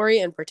the story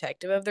and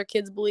protective of their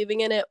kids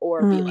believing in it,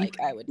 or be like,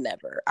 I would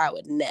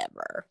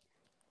never.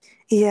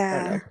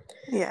 Yeah.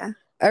 Yeah.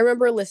 I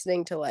remember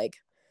listening to like,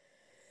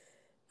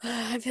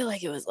 I feel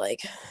like it was like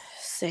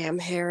Sam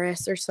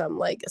Harris or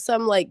some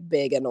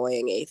big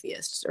annoying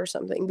atheist or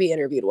something be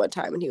interviewed one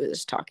time, and he was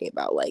just talking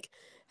about like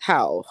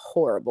how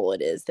horrible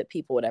it is that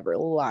people would ever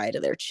lie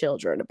to their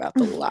children about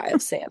the lie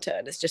of Santa,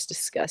 and it's just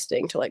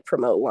disgusting to like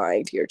promote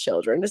lying to your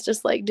children. It's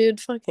just like, dude,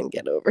 fucking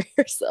get over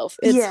yourself.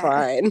 It's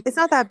fine. It's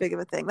not that big of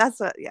a thing. That's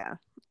what. Yeah,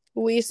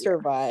 we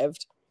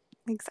survived.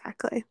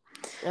 Exactly.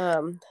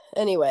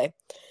 Anyway.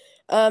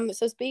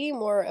 So speaking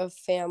more of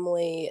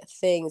family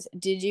things,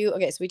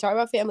 so we talked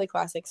about family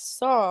classic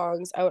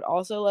songs. I would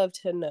also love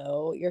to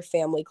know your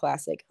family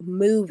classic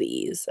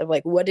movies of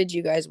like, what did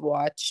you guys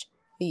watch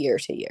year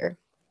to year?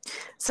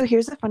 So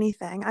here's the funny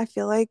thing. I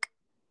feel like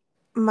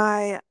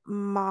my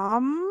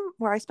mom,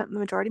 where I spent the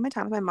majority of my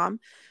time with my mom,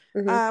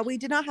 we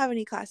did not have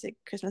any classic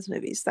Christmas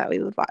movies that we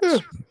would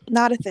watch.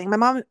 Not a thing. My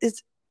mom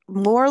is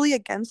morally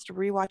against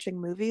rewatching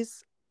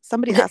movies.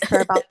 Somebody asked her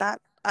about that.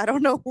 I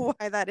don't know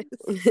why that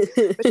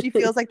is, but she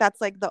feels like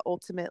that's like the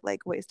ultimate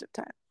like waste of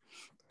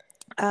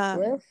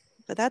time.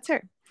 But that's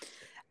her.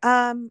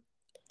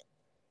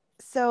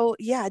 So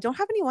yeah, I don't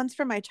have any ones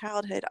from my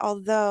childhood,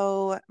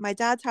 although my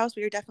dad's house,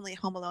 we were definitely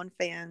Home Alone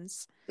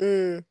fans.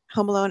 Home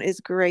Alone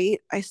is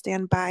great. I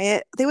stand by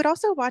it. They would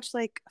also watch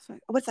like,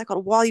 what's that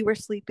called? While You Were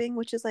Sleeping,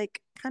 which is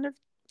like kind of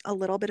a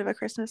little bit of a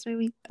Christmas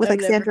movie with like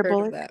Sandra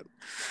Bullock.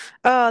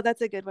 Oh, that's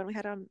a good one. We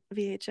had on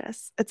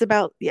VHS. It's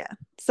about,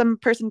 some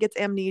person gets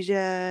amnesia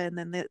and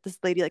then this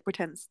lady like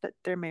pretends that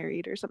they're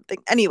married or something.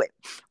 Anyway,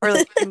 or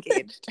like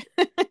engaged.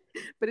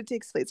 But it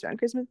takes place around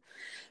Christmas.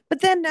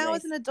 But then now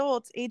as an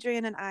adult,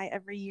 Adrian and I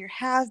every year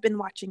have been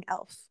watching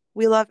Elf.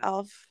 We love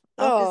Elf.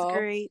 Elf is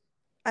great.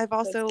 I've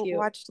also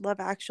watched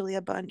Love Actually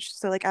a bunch.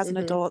 So like as an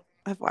adult,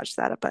 I've watched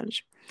that a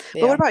bunch.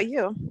 But what about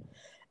you?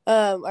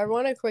 I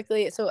want to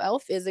quickly. So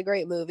Elf is a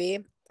great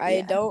movie.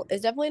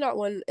 It's definitely not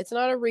one. It's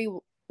not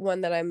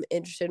one that I'm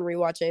interested in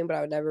rewatching, but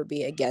I would never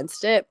be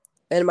against it.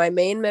 And my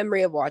main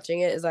memory of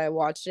watching it is I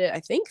watched it, I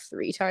think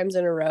 3 times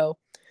in a row.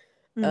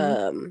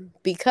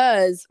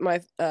 Because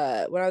my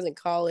when I was in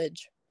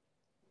college,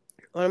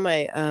 one of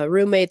my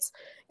roommates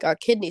got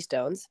kidney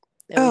stones,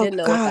 and we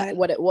didn't know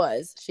what it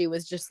was. She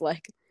was just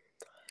like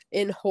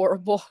in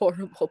horrible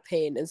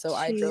pain, and so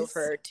I drove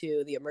her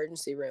to the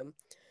emergency room.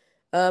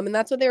 And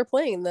that's what they were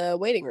playing in the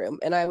waiting room,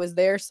 and I was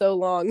there so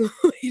long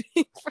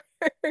waiting for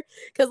her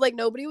because like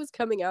nobody was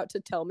coming out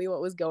to tell me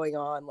what was going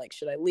on. Like,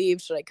 should I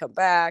leave? Should I come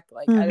back?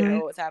 Like, I didn't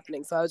know what was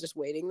happening, so I was just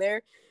waiting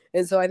there.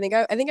 And so I think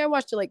I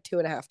watched it like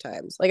 2.5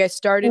 times. Like I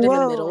started in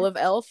the middle of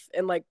Elf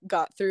and like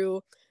got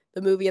through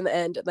the movie in the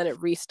end, and then it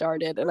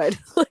restarted, and I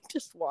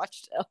just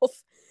watched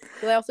Elf.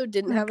 Because I also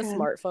didn't have a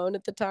smartphone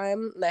at the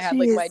time, and I had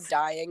like my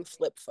dying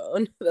flip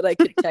phone that I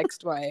could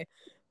text my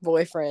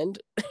boyfriend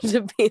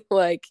to be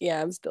like,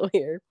 yeah, I'm still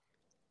here.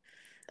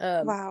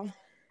 Wow.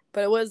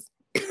 But it was,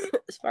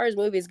 as far as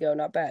movies go,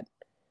 not bad.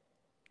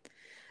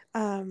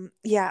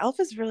 Elf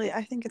is really,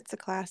 I think it's a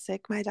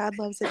classic. My dad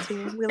loves it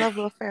too. We love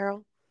Will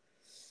Ferrell.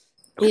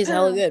 He's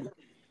hella good.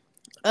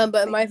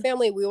 But in my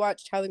family, we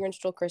watched How the Grinch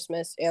Stole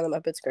Christmas and The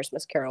Muppets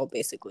Christmas Carol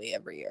basically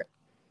every year.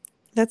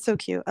 That's so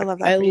cute. I love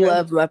that. I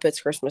love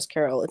Muppets Christmas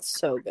Carol. It's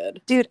so good.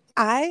 Dude,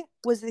 I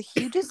was the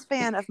hugest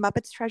fan of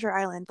Muppets Treasure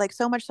Island. Like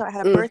so much so I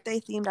had a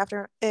birthday themed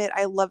after it.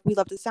 We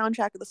loved the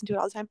soundtrack. I listened to it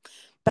all the time.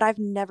 But I've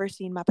never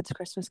seen Muppets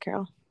Christmas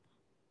Carol.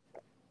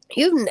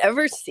 You've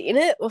never seen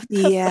it?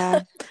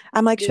 Yeah.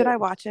 I'm like, should I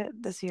watch it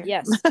this year?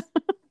 Yes.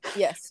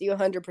 Yes, you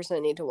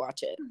 100% need to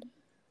watch it.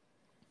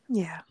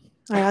 Yeah.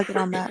 All right, I'll get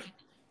on that.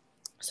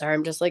 Sorry,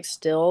 I'm just like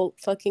still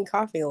fucking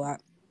coughing a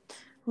lot.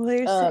 Well,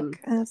 you're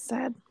sick. That's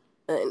sad.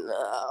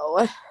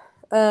 I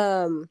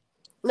know.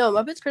 No,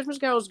 Muppets Christmas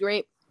Carol is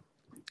great.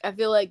 I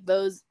feel like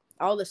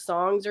all the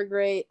songs are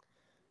great.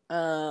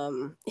 Yeah,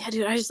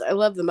 dude, I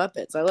love the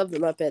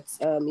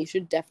Muppets. You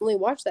should definitely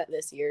watch that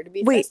this year to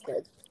be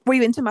festive. Were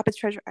you into Muppets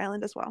Treasure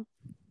Island as well?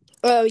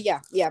 Oh yeah.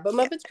 But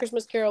Muppets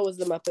Christmas Carol was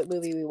the Muppet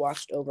movie we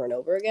watched over and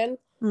over again.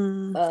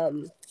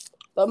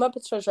 But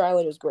Muppets Treasure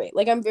Island was great.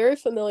 Like, I'm very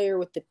familiar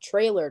with the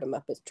trailer to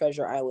Muppets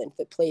Treasure Island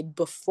that played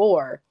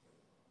before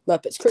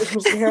Muppets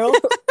Christmas Carol.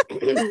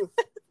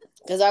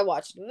 Because I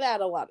watched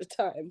that a lot of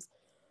times.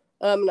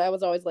 And I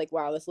was always like,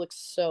 wow, this looks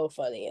so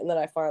funny. And then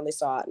I finally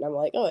saw it, and I'm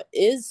like, oh, it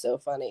is so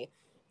funny.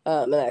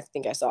 And I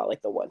think I saw it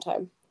like the one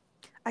time.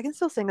 I can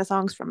still sing the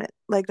songs from it.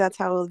 Like, that's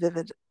how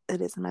vivid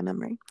it is in my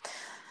memory.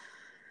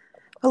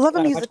 I love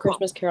a musical.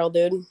 Christmas Carol,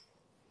 dude.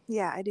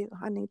 Yeah, I do.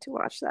 I need to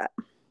watch that.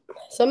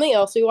 Something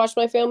else we watch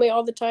my family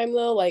all the time,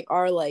 though, I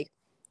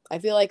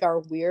feel like our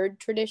weird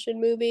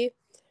tradition movie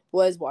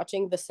was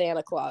watching The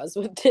Santa Claus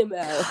with Tim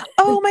Allen.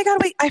 Oh my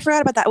god, wait, I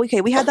forgot about that. Okay,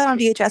 we had that on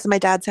VHS in my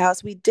dad's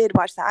house. We did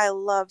watch that. I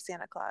love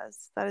Santa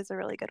Claus. That is a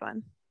really good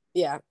one.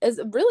 Yeah, it's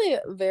really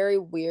a very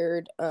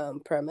weird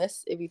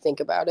premise if you think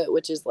about it,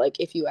 which is like,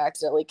 if you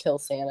accidentally kill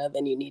Santa,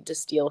 then you need to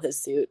steal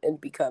his suit and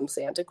become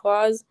Santa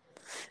Claus.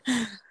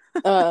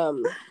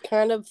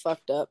 Kind of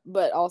fucked up,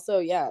 but also,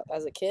 yeah,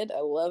 as a kid,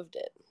 I loved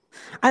it.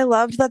 I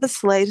loved that the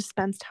sleigh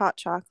dispensed hot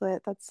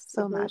chocolate. That's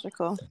so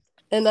magical.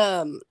 And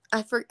I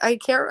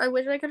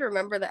wish I could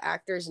remember the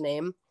actor's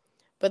name,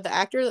 but the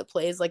actor that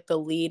plays like the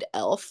lead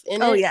elf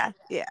in it. Oh yeah.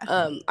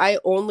 I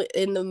only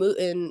in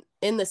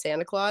the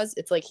Santa Claus,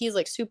 it's like he's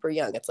like super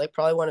young. It's like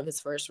probably one of his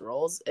first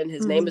roles, and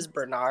his name is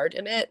Bernard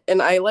in it.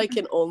 And I like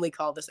can only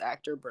call this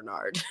actor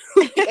Bernard.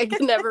 I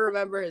can never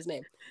remember his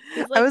name.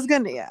 Like, I was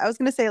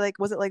gonna say like,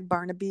 was it like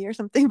Barnaby or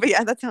something? But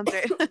yeah, that sounds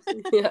right.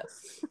 Yeah,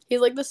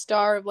 he's like the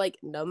star of like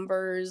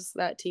Numbers,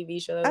 that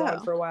TV show that was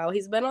on for a while.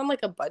 He's been on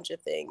like a bunch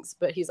of things,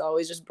 but he's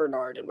always just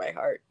Bernard in my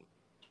heart.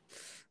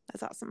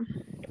 That's awesome.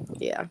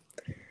 Yeah.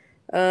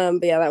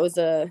 But yeah, that was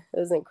an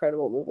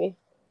incredible movie.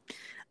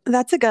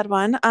 That's a good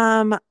one.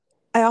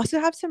 I also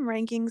have some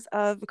rankings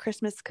of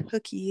Christmas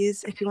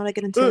cookies if you want to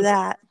get into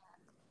that.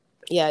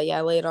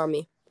 Yeah, lay it on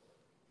me.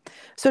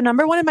 So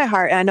number one in my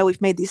heart, and I know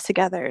we've made these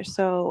together,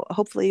 so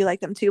hopefully you like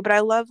them too, but I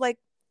love like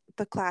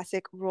the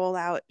classic roll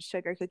out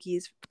sugar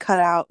cookies, cut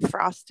out,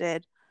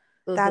 frosted.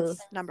 That's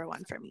number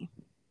one for me.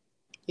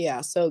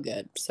 Yeah, so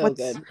good.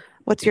 Good.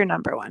 What's your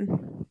number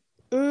one?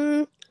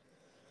 I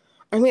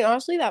mean,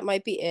 honestly, that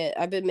might be it.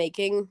 I've been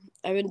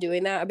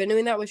doing that. I've been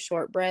doing that with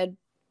shortbread.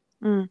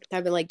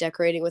 I've been like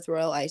decorating with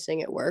royal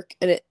icing at work,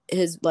 and it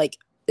has like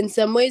in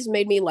some ways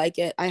made me like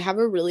it. I have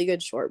a really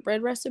good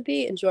shortbread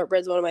recipe, and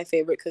shortbread's one of my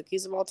favorite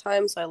cookies of all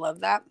time, so I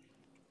love that.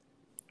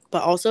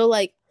 But also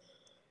like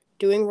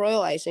doing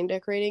royal icing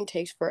decorating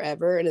takes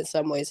forever, and in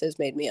some ways has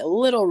made me a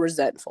little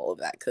resentful of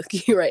that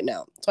cookie right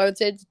now. So I would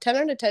say it's a 10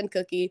 out of 10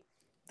 cookie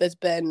that's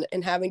been,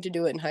 and having to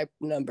do it in high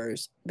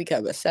numbers,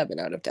 become a 7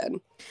 out of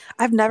 10.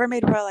 I've never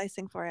made royal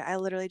icing for it. I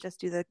literally just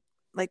do the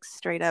like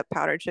straight up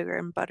powdered sugar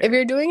and butter. If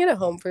you're doing it at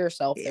home for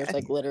yourself, there's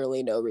like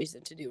literally no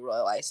reason to do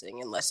royal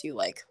icing unless you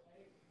like,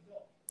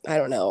 I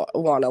don't know,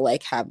 want to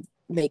like have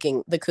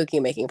making the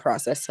cookie making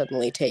process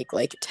suddenly take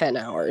like 10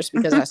 hours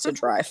because it has to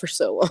dry for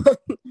so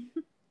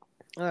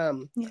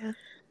long.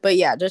 But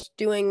yeah, just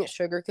doing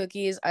sugar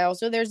cookies.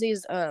 There's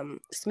these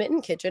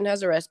Smitten Kitchen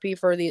has a recipe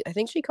for these. I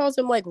think she calls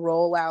them like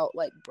roll out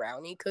like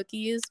brownie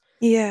cookies.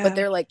 Yeah. But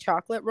they're like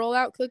chocolate roll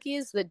out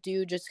cookies that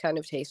do just kind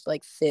of taste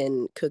like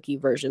thin cookie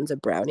versions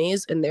of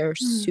brownies, and they're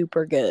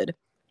super good.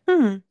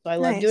 So I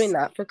love doing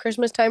that for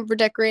Christmas time for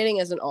decorating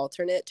as an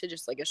alternate to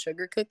just like a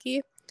sugar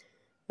cookie. I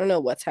don't know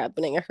what's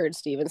happening. I heard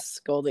Steven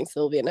scolding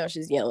Sylvia. Now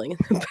she's yelling in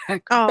the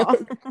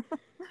background.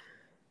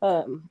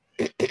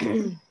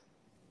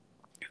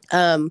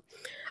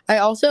 I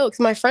also,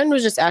 because my friend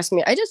was just asking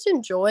me, I just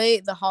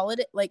enjoy the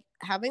holiday, like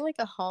having like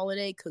a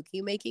holiday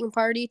cookie making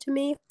party to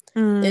me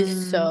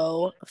is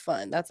so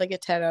fun. That's like a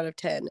 10 out of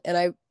 10.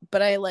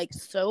 But I like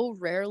so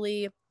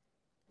rarely,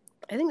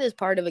 I think this is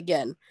part of,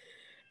 again,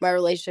 my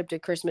relationship to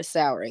Christmas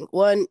souring.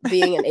 One,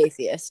 being an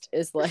atheist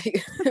is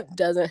like,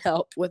 doesn't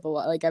help with a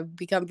lot. Like I've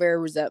become very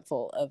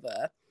resentful of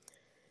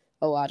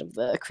a lot of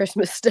the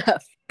Christmas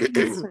stuff.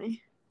 That's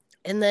funny.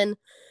 And then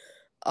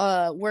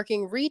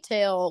working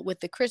retail with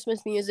the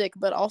Christmas music,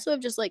 but also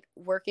just like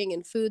working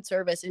in food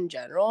service in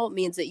general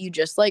means that you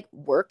just like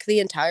work the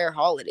entire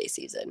holiday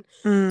season.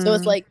 So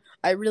it's like,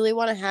 I really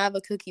want to have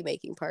a cookie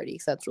making party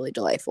because that's really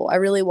delightful. I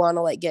really want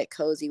to like get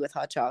cozy with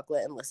hot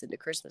chocolate and listen to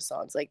Christmas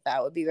songs. Like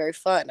that would be very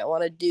fun. I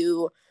want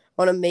to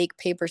make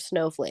paper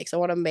snowflakes. I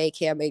want to make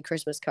handmade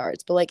Christmas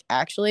cards, but like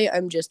actually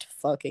I'm just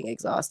fucking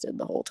exhausted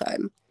the whole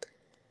time.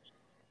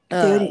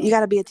 Dude, you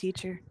gotta be a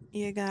teacher.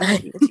 You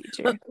gotta be a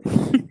teacher.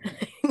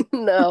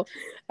 No,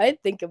 I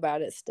think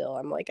about it still.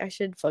 I'm like, I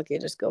should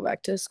fucking just go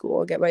back to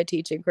school, get my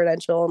teaching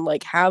credential, and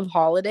like have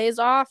holidays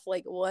off.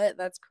 Like, what?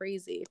 That's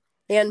crazy.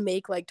 And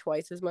make like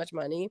twice as much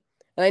money.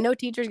 And I know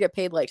teachers get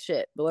paid like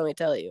shit, but let me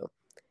tell you,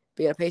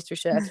 being a pastry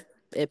chef,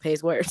 it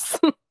pays worse.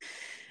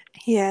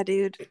 Yeah,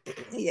 dude.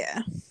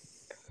 Yeah.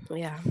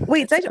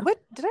 Wait, did I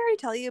already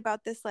tell you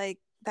about this? Like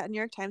that New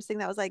York Times thing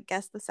that was like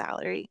guess the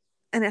salary,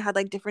 and it had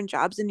like different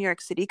jobs in New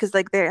York City because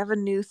like they have a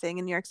new thing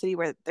in New York City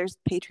where there's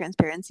pay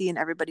transparency and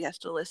everybody has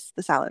to list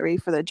the salary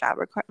for the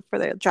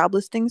job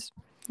listings.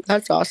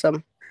 That's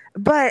awesome.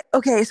 But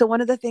okay, so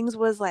one of the things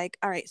was like,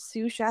 all right,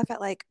 sous chef at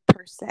like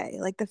Per Se,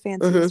 like the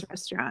fanciest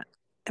restaurant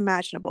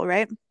imaginable,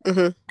 right?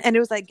 And it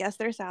was like guess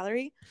their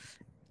salary,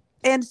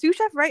 and sous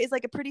chef, right, is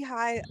like a pretty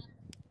high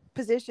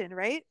position,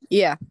 right?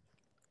 Yeah.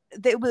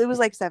 It was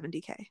like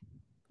 $70K.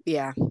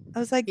 Yeah. I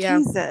was like,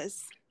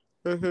 Jesus.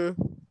 But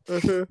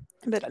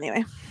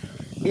anyway.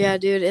 Yeah,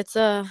 dude, it's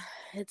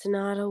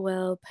not a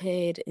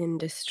well-paid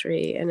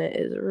industry, and it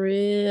is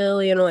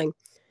really annoying.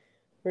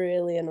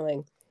 Really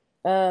annoying.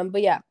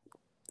 But yeah,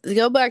 to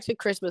go back to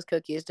Christmas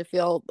cookies to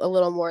feel a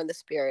little more in the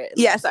spirit.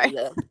 Yeah, sorry.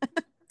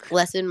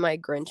 Lessen my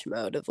Grinch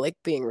mode of like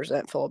being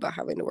resentful about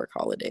having to work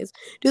holidays.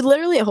 Dude,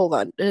 literally, hold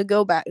on.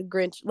 Go back,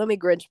 Grinch. Let me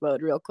Grinch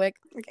mode real quick.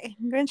 Okay,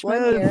 Grinch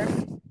mode. 1 year,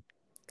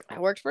 I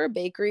worked for a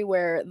bakery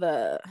where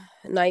the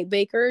night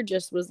baker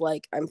just was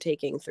like, I'm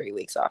taking 3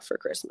 weeks off for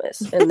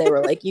Christmas. And they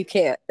were like, you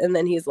can't. And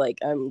then he's like,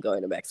 I'm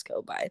going to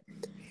Mexico. Bye.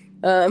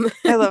 I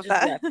love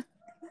that.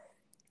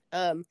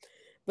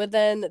 But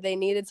then they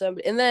needed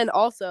somebody. And then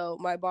also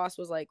my boss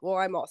was like, well,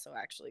 I'm also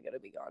actually going to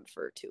be gone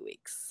for 2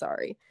 weeks.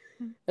 Sorry.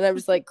 And I'm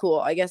just like, cool.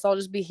 I guess I'll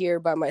just be here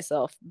by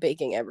myself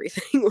baking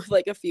everything with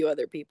like a few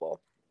other people.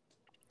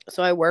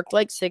 So I worked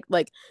like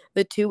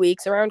the 2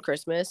 weeks around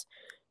Christmas.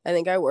 I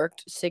think I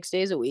worked 6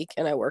 days a week,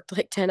 and I worked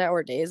like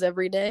 10-hour days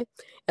every day.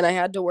 And I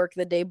had to work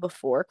the day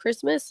before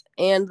Christmas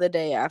and the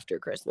day after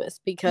Christmas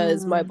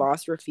because my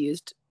boss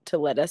refused to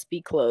let us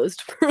be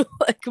closed for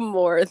like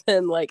more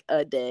than like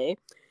a day,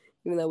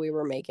 even though we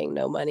were making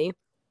no money.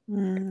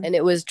 And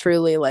it was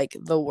truly like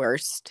the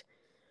worst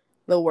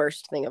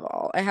thing of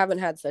all. I haven't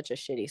had such a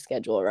shitty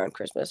schedule around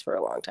Christmas for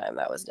a long time.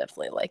 That was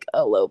definitely like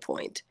a low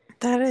point.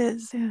 That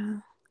is, yeah.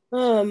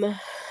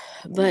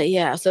 But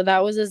yeah, so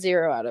that was a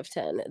 0 out of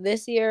 10.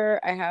 This year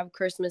I have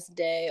Christmas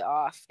Day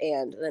off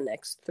and the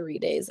next 3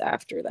 days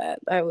after that.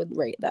 I would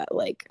rate that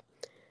like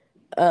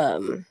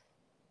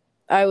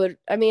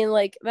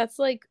that's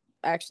like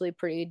actually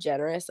pretty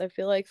generous, I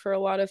feel like, for a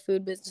lot of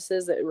food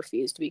businesses that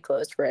refuse to be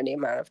closed for any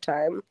amount of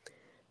time.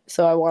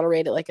 So I want to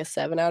rate it like a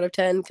 7 out of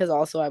 10 because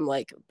also I'm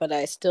like, but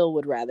I still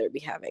would rather be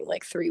having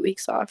like 3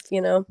 weeks off,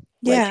 you know?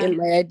 Yeah. Like in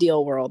my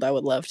ideal world, I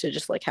would love to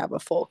just like have a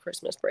full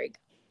Christmas break.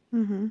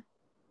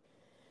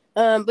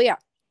 But yeah,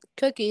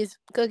 cookie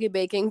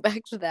baking,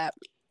 back to that.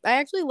 I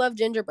actually love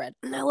gingerbread,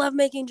 and I love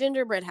making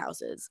gingerbread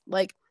houses.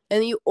 Like,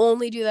 and you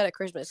only do that at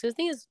Christmas. Because the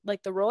thing is,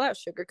 like, the roll-out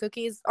sugar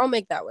cookies, I'll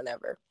make that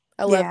whenever.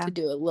 I love to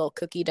do a little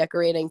cookie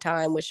decorating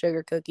time with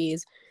sugar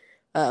cookies,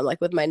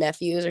 like with my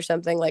nephews or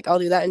something. Like, I'll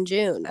do that in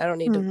June. I don't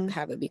need to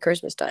have it be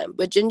Christmas time.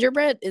 But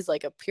gingerbread is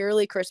like a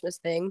purely Christmas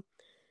thing,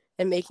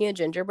 and making a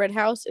gingerbread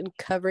house and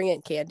covering it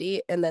in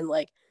candy, and then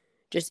like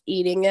just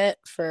eating it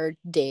for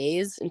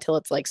days until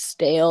it's like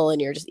stale and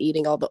you're just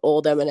eating all the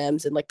old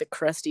M&Ms and like the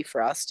crusty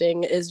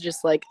frosting is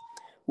just like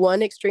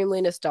one,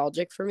 extremely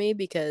nostalgic for me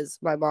because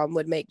my mom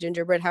would make a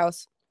gingerbread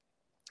house,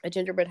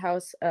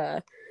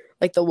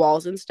 like the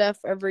walls and stuff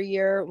every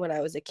year when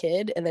I was a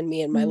kid. And then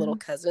me and my little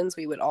cousins,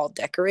 we would all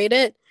decorate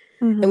it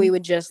and we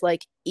would just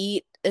like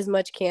eat as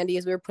much candy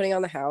as we were putting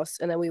on the house.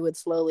 And then we would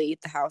slowly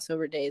eat the house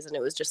over days. And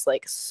it was just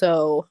like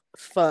so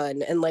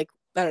fun. And like,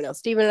 I don't know,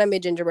 Steven and I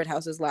made gingerbread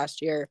houses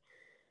last year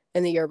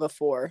and the year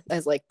before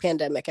as like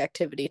pandemic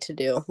activity to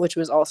do, which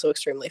was also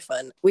extremely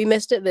fun. We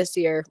missed it this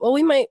year. Well,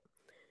 we might,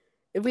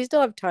 if we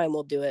still have time,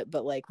 we'll do it,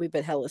 but like we've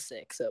been hella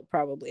sick, so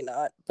probably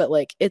not. But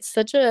like it's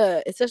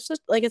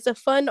just like it's a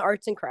fun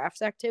arts and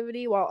crafts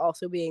activity while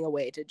also being a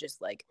way to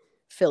just like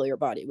fill your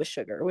body with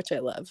sugar, which I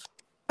love.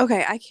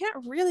 Okay, I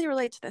can't really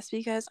relate to this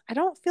because I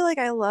don't feel like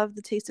I love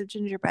the taste of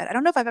gingerbread. I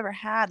don't know if I've ever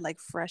had like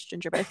fresh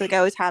gingerbread. I feel like I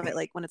always have it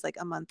like when it's like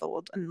a month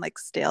old and like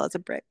stale as a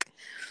brick.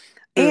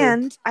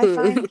 And I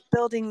find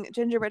building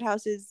gingerbread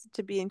houses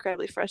to be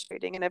incredibly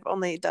frustrating, and I've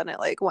only done it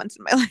like once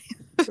in my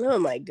life. Oh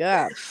my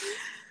god.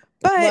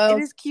 But well,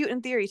 it is cute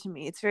in theory to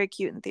me. It's very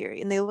cute in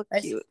theory, and they look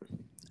cute.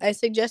 I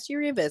suggest you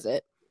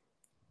revisit.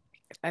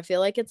 I feel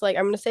like it's like,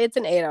 I'm going to say it's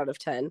an 8 out of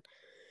 10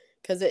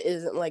 because it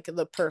isn't like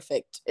the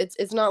perfect,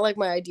 it's not like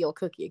my ideal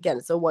cookie. Again,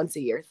 it's a once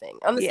a year thing.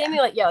 On the same thing,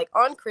 like, yeah, like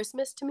on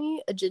Christmas to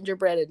me, a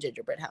gingerbread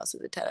house is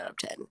a 10 out of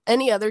 10.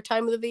 Any other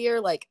time of the year,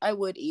 like I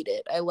would eat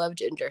it. I love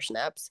ginger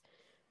snaps.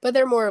 But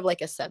they're more of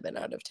like a 7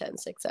 out of 10,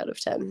 6 out of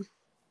 10.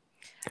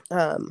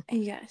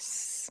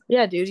 Yes.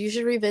 Yeah, dude, you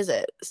should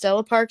revisit.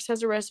 Stella Parks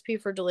has a recipe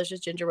for delicious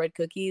gingerbread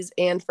cookies,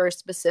 and for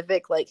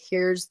specific, like,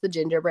 here's the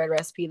gingerbread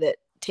recipe that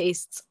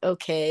tastes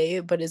okay,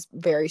 but is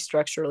very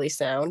structurally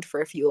sound for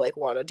if you like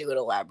want to do an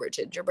elaborate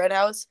gingerbread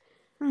house.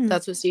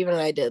 That's what Steven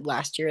and I did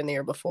last year and the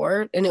year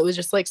before, and it was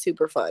just like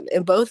super fun.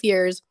 In both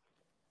years,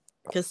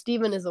 because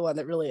Steven is the one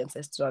that really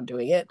insisted on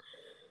doing it,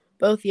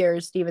 both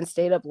years Steven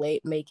stayed up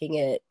late making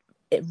it,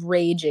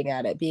 raging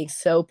at it, being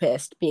so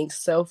pissed, being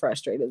so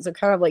frustrated. So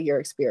kind of like your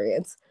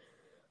experience.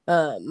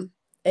 And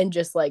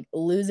just like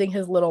losing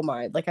his little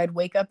mind. Like I'd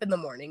wake up in the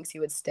mornings, he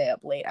would stay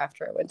up late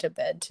after I went to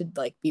bed to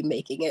like be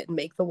making it and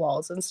make the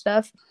walls and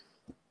stuff.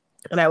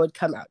 And I would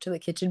come out to the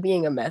kitchen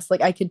being a mess.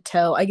 Like I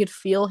could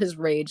feel his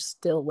rage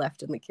still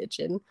left in the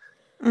kitchen.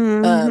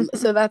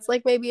 So that's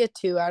like maybe a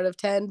 2 out of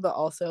 10, but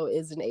also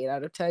is an 8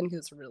 out of 10 because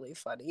it's really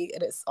funny.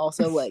 And it's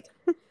also like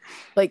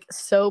like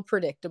so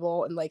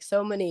predictable, and like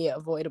so many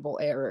avoidable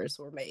errors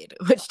were made,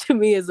 which to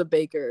me as a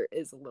baker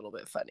is a little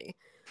bit funny.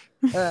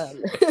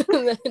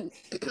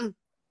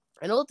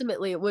 And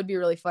ultimately it would be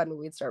really fun when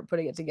we'd start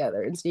putting it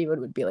together and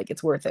Steven would be like,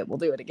 it's worth it, we'll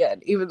do it again,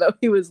 even though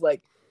he was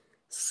like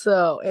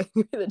so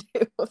angry the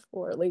day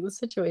before. Like the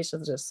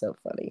situation's just so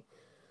funny.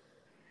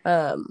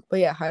 But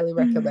yeah, highly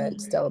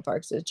recommend Stella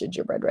Parks'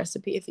 gingerbread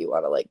recipe if you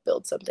want to like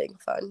build something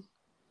fun.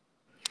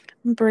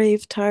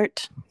 Brave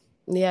tart.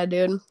 Yeah,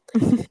 dude.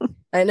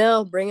 I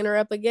know, bringing her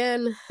up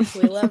again.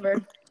 We love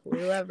her.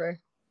 We love her.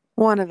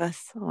 One of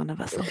us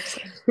loves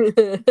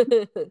her.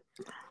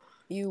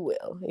 You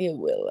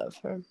will love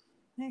her.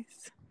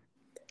 Nice.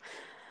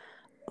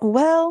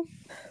 Well,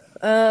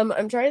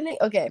 I'm trying to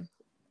think. Okay,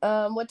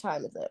 what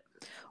time is it?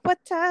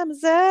 What time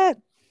is it?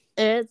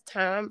 It's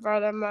time for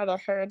the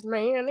Motherhood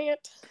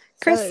Minute.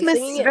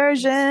 Christmas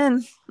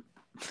version.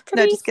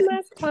 No, just kidding.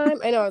 Christmas time.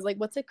 I know. I was like,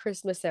 what's a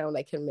Christmas sound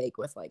I can make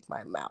with like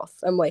my mouth?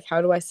 I'm like,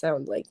 how do I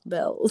sound like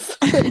bells?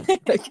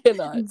 I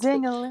cannot.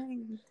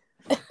 Ding-a-ling.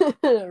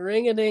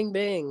 Ring a ding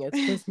ding.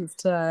 It's Christmas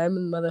time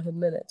and motherhood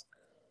minute.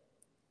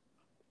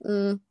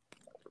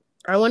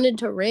 I wanted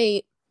to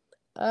rate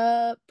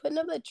putting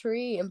up a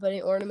tree and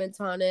putting ornaments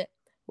on it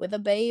with a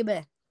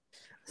baby.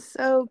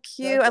 So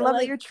cute. I love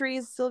that your tree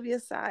is Sylvia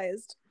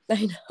sized.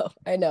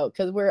 I know,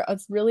 because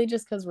it's really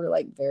just because we're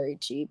like very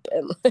cheap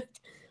and like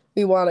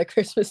we want a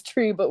Christmas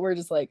tree, but we're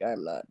just like,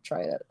 I'm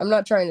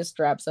not trying to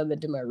strap something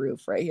to my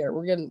roof right here.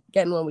 We're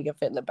getting one we can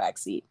fit in the back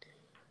seat.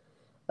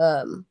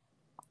 So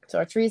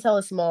our tree's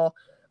hella small,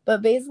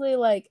 but basically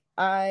like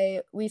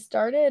we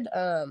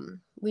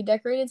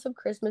decorated some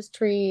Christmas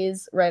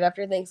trees right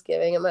after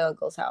Thanksgiving at my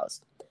uncle's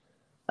house.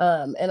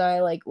 And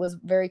I like was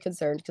very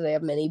concerned because they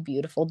have many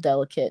beautiful,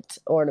 delicate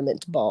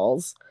ornament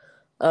balls.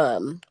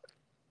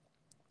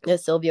 That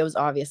Sylvia was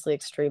obviously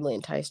extremely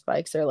enticed by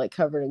because they're like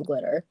covered in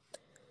glitter.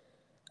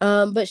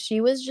 But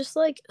she was just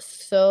like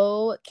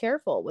so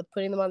careful with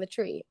putting them on the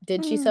tree.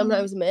 Did she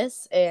sometimes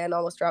miss and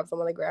almost drop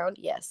them on the ground?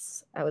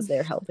 Yes, I was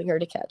there helping her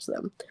to catch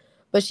them.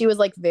 But she was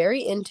like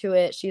very into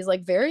it. She's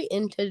like very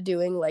into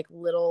doing like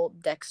little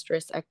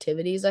dexterous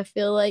activities, I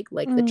feel like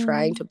the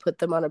trying to put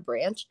them on a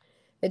branch.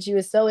 And she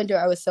was so into it.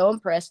 I was so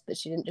impressed that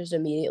she didn't just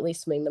immediately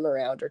swing them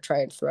around or try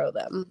and throw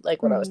them.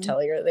 Like when I was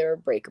telling her they were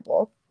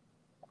breakable.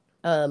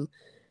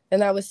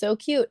 And that was so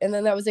cute. And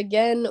then that was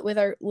again with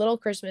our little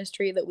Christmas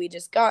tree that we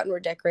just got and we're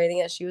decorating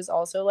it. She was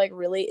also like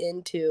really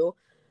into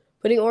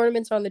putting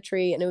ornaments on the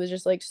tree. And it was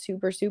just like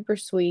super, super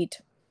sweet.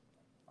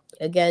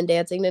 Again,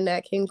 dancing to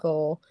Nat King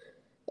Cole.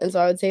 And so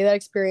I would say that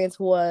experience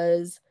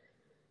was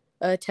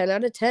a 10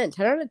 out of 10.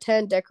 10 out of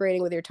 10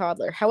 decorating with your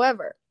toddler.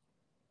 However,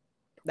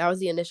 that was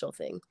the initial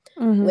thing.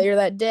 Later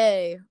that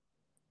day,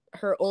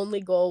 her only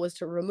goal was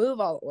to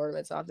remove all the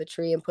ornaments off the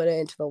tree and put it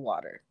into the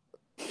water.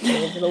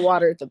 Into the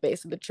water at the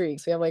base of the tree.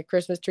 So we have like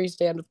Christmas tree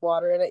stand with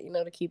water in it,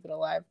 to keep it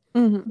alive.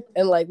 And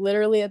like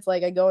literally it's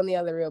like I go in the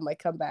other room, I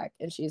come back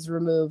and she's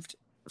removed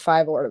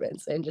 5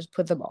 ornaments and just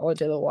put them all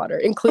into the water,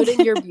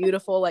 including your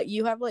beautiful, like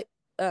you have like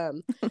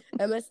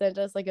Emma sent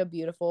us like a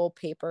beautiful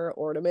paper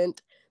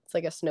ornament. It's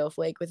like a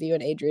snowflake with you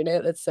and Adrian in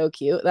it. That's so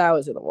cute. That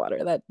was in the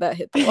water. That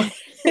hit the water.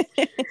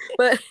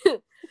 But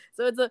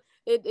so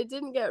it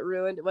didn't get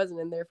ruined. It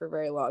wasn't in there for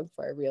very long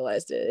before I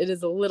realized it. It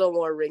is a little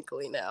more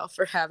wrinkly now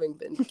for having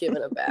been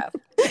given a bath.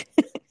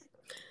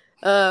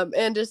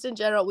 And just in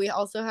general, we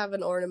also have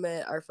an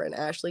ornament our friend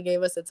Ashley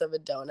gave us. It's of a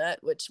donut,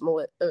 which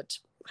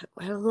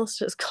I almost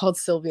just called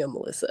Sylvia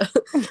Melissa,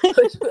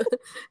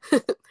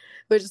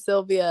 which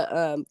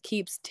Sylvia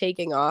keeps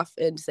taking off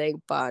and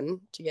saying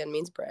 "pan," which again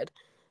means bread,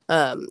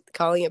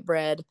 calling it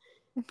bread,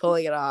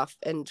 pulling it off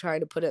and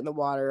trying to put it in the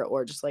water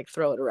or just like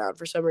throw it around.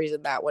 For some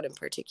reason, that one in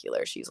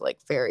particular, she's like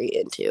very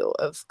into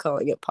of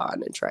calling it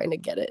pan and trying to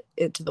get it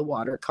into the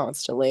water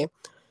constantly.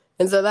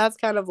 And so that's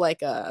kind of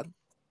like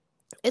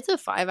it's a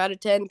 5 out of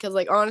 10 because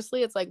like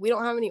honestly, it's like we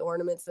don't have any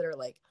ornaments that are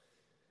like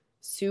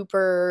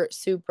super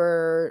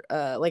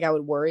like I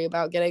would worry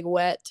about getting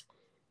wet.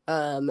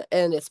 And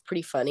it's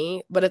pretty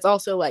funny, but it's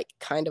also like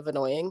kind of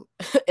annoying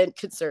and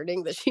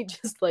concerning that she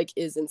just like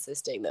is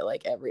insisting that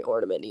like every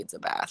ornament needs a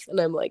bath. And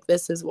I'm like,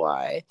 this is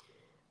why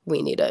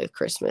we need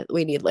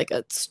like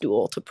a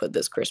stool to put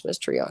this Christmas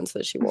tree on so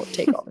that she won't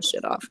take all the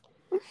shit off.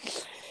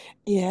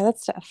 Yeah,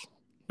 that's tough.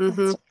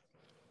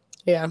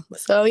 Yeah.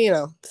 So,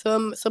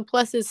 some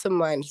pluses, some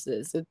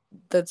minuses.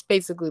 That's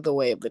basically the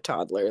way of the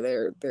toddler.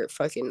 They're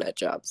fucking nut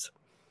jobs.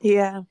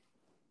 Yeah.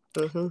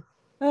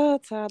 Oh,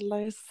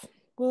 toddlers.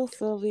 Well,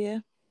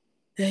 Sylvia.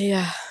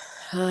 Yeah.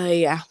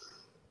 Yeah.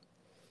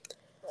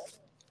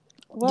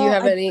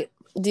 Well,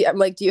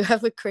 do you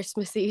have a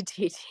Christmassy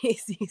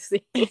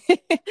TTCC?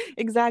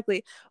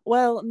 Exactly.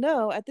 Well,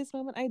 no, at this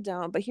moment I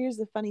don't. But here's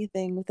the funny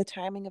thing with the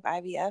timing of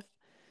IVF.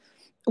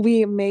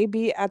 We may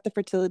be at the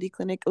fertility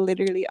clinic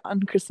literally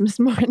on Christmas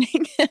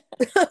morning.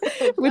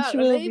 Which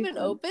are they even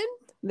open?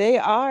 They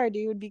are,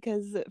 dude,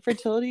 because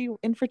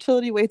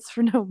infertility waits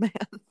for no man.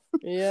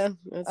 Yeah,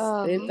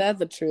 ain't that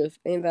the truth?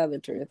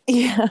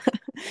 Yeah.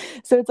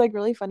 So it's like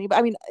really funny, but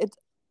I mean, it's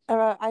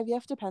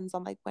IVF depends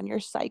on like when your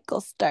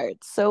cycle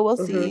starts. So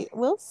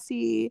we'll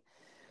see.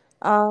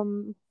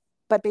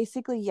 But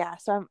basically, yeah.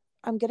 So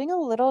I'm getting a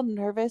little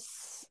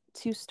nervous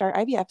to start.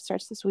 IVF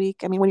starts this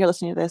week. I mean, when you're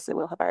listening to this, it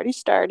will have already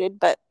started,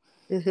 but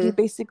you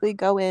basically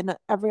go in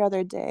every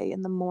other day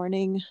in the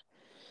morning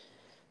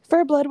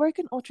for blood work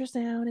and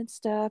ultrasound and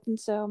stuff. And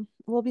so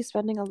we'll be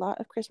spending a lot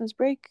of Christmas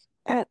break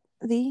at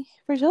the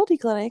fertility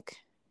clinic.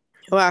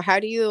 Wow. How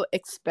do you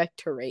expect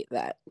to rate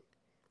that?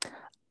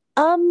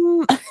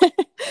 Well,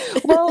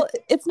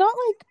 it's not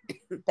like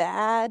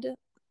bad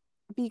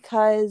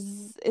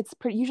because it's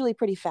usually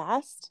pretty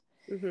fast.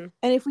 And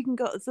if we can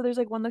go, so there's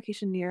like one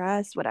location near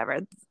us, whatever.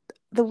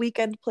 The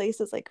weekend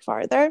place is like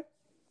farther.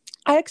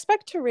 I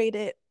expect to rate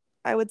it,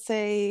 I would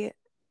say,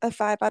 a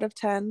 5 out of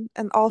 10,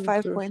 and all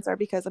 5 points are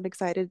because I'm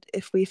excited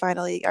if we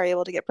finally are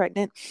able to get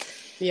pregnant.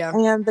 Yeah.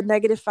 And the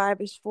 -5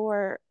 is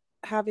for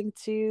having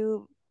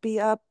to be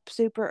up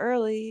super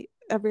early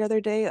every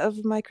other day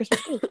of my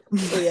Christmas.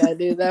 Yeah,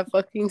 dude, that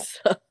fucking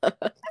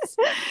sucks.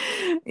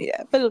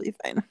 Yeah, but it'll be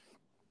fine.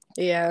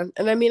 Yeah,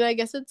 and I mean, I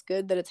guess it's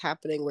good that it's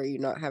happening where you're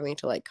not having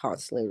to like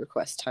constantly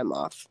request time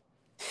off.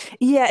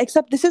 Yeah,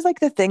 except this is like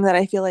the thing that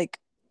I feel like,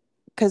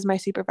 because my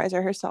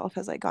supervisor herself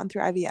has like gone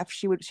through IVF,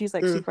 she's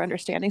like super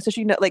understanding, so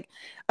she know like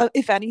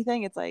if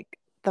anything, it's like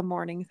the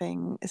morning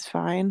thing is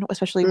fine,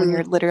 especially when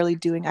you're literally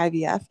doing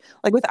IVF.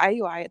 Like with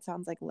IUI, it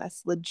sounds like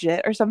less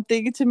legit or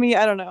something to me.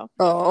 I don't know.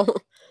 Oh,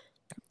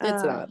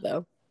 it's not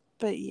though.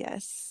 But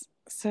yes,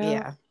 so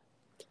yeah,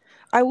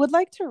 I would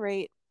like to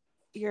rate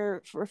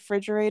your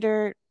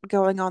refrigerator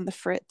going on the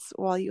fritz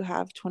while you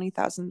have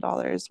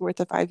 $20,000 worth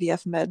of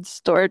IVF meds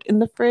stored in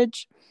the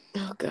fridge.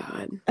 Oh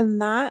God.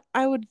 And that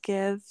I would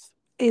give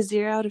a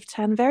 0 out of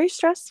 10. Very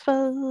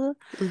stressful.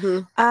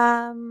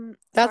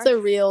 That's a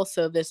real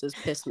so this is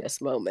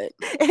Pissmas moment.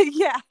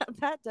 Yeah,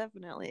 that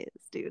definitely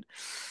is, dude.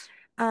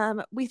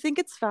 We think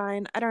it's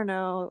fine. I don't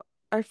know.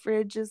 Our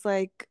fridge is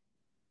like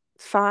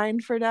fine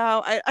for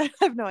now. I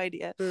have no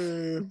idea.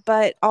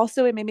 But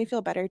also it made me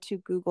feel better to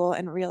Google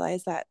and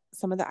realize that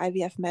some of the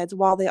IVF meds,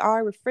 while they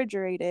are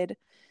refrigerated,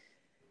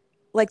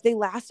 like they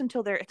last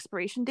until their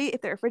expiration date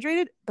if they're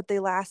refrigerated, but they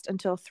last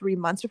until 3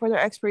 months before their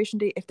expiration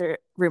date if they're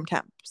room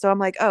temp. So I'm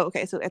like, oh,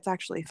 okay, so it's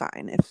actually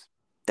fine if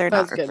they're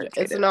not refrigerated.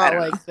 It's not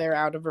like they're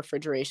out of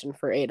refrigeration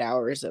for 8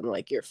 hours and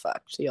like you're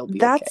fucked. You'll be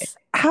That's okay.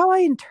 how I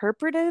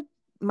interpreted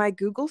my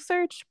Google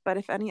search, but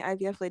if any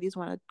IVF ladies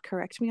want to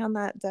correct me on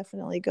that,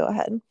 definitely go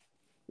ahead.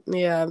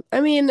 Yeah,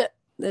 I mean, I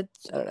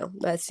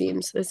don't know. It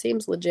seems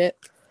legit.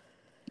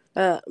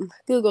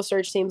 Google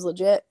search seems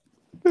legit.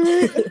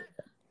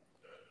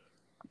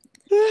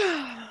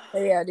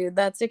 Yeah, dude,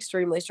 that's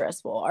extremely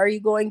stressful. Are you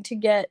going to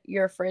get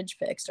your fridge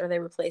fixed? Are they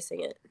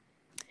replacing it?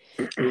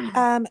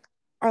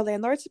 Our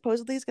landlord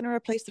supposedly is going to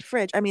replace the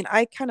fridge. I mean,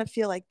 I kind of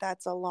feel like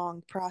that's a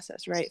long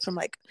process, right? From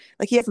like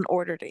he hasn't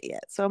ordered it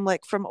yet. So I'm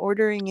like, from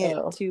ordering it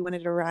to when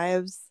it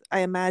arrives, I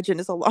imagine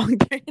is a long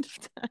period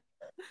of time.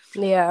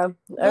 Yeah.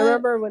 I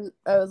remember when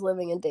I was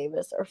living in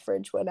Davis, our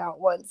fridge went out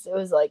once. It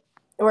was like,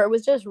 where it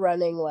was just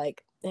running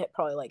like,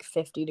 probably like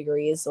 50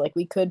 degrees. So like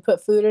we could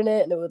put food in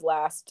it and it would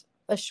last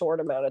a short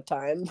amount of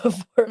time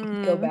before it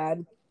would go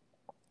bad.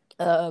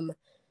 And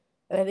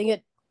I think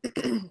it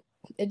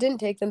it didn't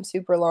take them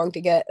super long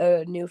to get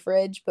a new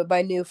fridge, but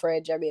by new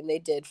fridge I mean they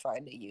did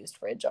find a used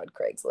fridge on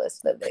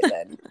Craigslist that they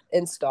then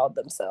installed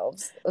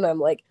themselves. And I'm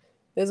like,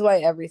 this is why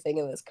everything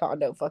in this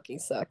condo fucking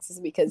sucks, is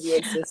because you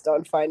insist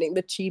on finding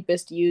the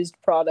cheapest used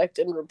product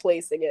and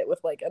replacing it with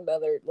like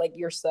another, like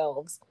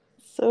yourselves.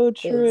 So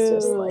true. It's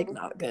just like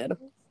not good.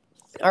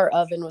 Our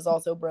oven was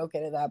also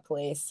broken in that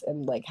place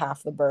and like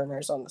half the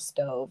burners on the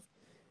stove.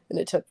 And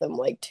it took them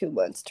like 2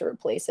 months to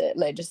replace it.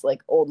 And I just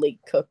like only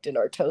cooked in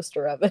our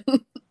toaster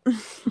oven.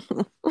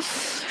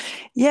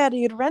 Yeah,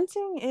 dude,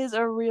 renting is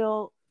a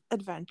real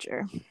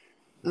adventure.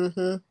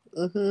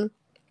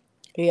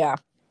 Yeah.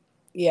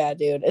 Yeah,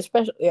 dude.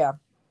 Especially, yeah.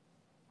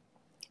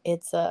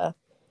 It's not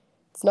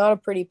a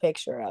pretty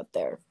picture out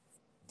there.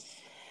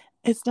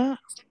 It's not.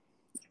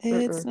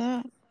 It's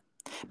not.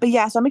 But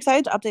yeah, so I'm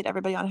excited to update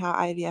everybody on how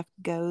IVF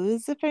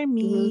goes for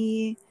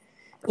me.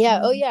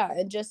 Yeah. Oh, yeah.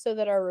 And just so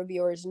that our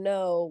reviewers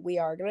know, we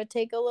are going to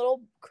take a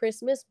little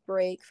Christmas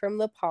break from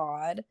the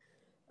pod.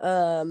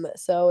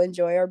 So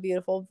enjoy our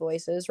beautiful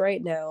voices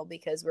right now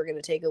because we're going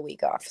to take a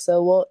week off.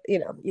 So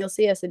you'll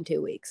see us in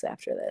 2 weeks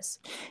after this.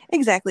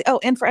 Exactly. Oh,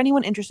 and for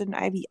anyone interested in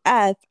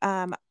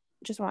IVF,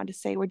 just wanted to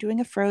say we're doing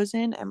a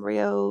frozen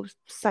embryo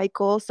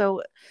cycle.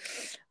 So,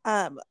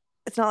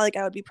 it's not like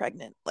I would be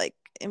pregnant like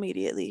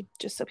immediately,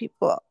 just so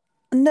people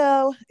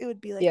know. It would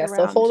be like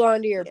so hold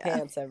on to your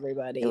pants,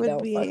 everybody. It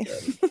would be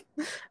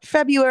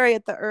February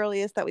at the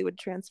earliest that we would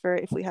transfer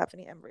if we have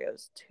any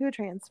embryos to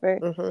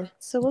transfer.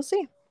 So we'll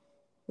see.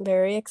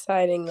 Very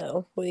exciting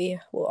though. We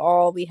will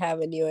all be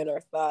having you in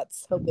our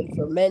thoughts, hoping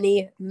for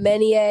many,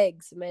 many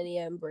eggs, many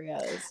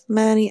embryos.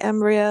 Many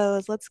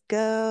embryos. Let's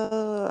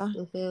go.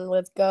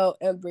 Let's go,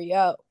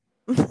 embryo.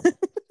 A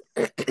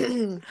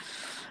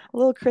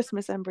little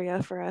Christmas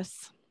embryo for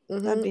us.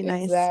 That'd be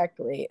nice.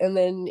 Exactly. And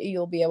then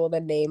you'll be able to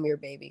name your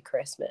baby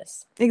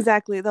Christmas.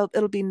 Exactly.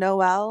 It'll be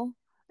Noelle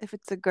if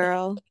it's a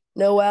girl.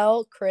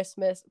 Noelle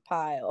Christmas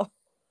Pile.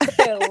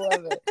 I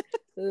love it.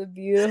 There's a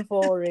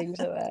beautiful ring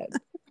to that.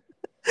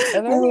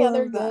 Are there any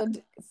other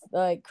good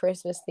like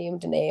Christmas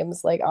themed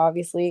names? Like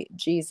obviously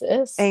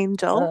Jesus.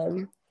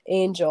 Angel.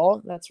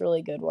 Angel. That's a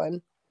really good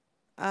one.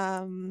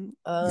 Holly.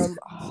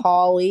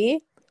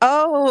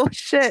 Oh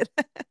shit.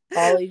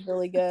 Holly's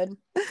really good.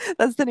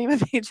 That's the name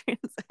of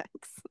Adrian's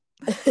ex.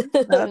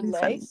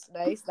 Nice.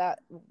 That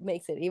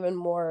makes it even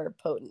more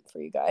potent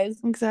for you guys.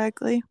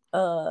 Exactly.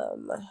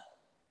 I'm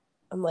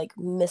like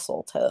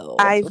mistletoe.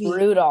 Ivy.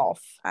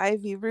 Rudolph.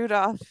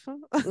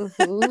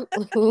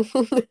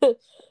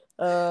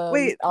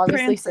 Wait,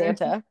 obviously Prancer.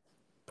 Santa.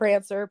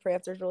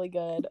 Prancer's really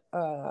good.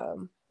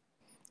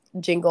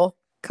 Jingle.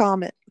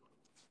 Comet.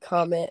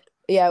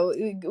 Yeah,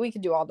 we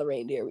could do all the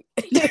reindeer.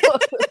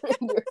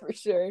 For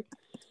sure.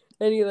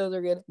 Any of those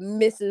are good.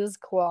 Mrs.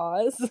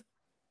 Claus.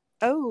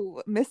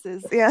 Oh,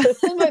 Mrs. Yeah.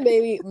 My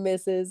baby,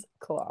 Mrs.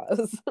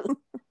 Claus.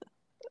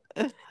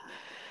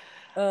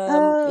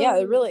 Yeah,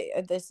 it really,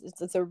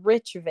 it's a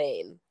rich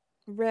vein.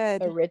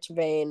 Red. A rich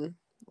vein.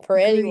 For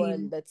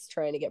anyone that's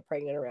trying to get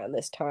pregnant around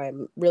this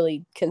time,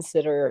 really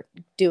consider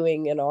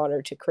doing an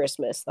honor to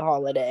Christmas, the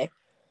holiday.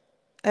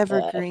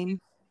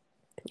 Evergreen.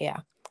 Yeah.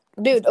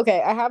 Dude,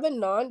 okay, I have a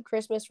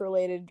non-Christmas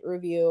related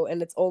review,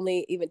 and it's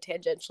only even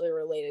tangentially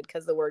related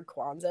because the word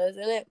Kwanzaa is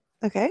in it.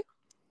 Okay.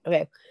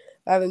 I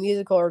have a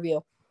musical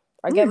review.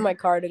 I get in my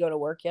car to go to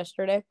work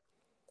yesterday,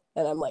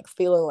 and I'm like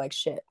feeling like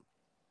shit.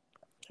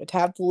 I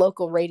have the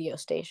local radio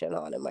station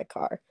on in my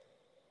car,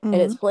 and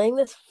it's playing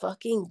this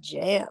fucking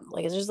jam.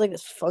 Like, it's just like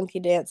this funky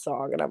dance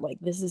song, and I'm like,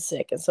 this is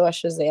sick. And so I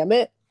Shazam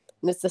it,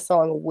 and it's the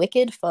song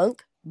Wicked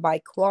Funk by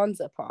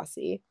Kwanzaa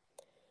Posse,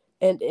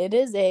 and it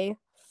is a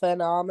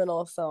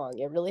phenomenal song.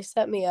 It really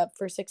set me up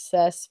for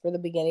success for the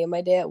beginning of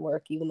my day at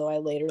work, even though I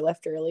later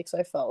left early because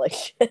I felt like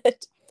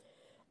shit.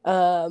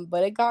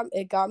 But it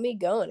got me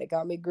going. It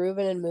got me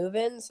grooving and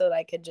moving so that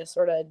I could just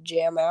sort of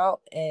jam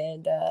out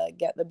and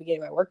get the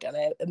beginning of my work done.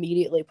 I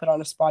immediately put on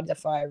a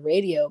Spotify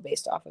radio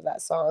based off of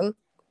that song.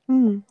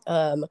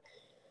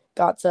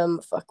 Got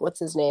some what's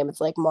his name?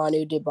 It's like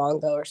Manu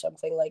Dibango or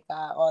something like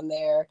that on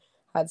there.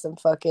 Had some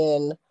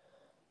fucking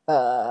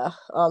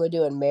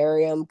Amadou and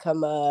Miriam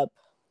come up,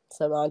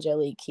 some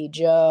Angelique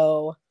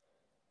Kidjo.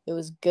 It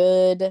was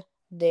good,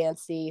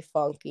 dancey,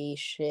 funky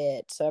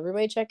shit. So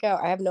everybody check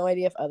out. I have no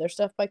idea if other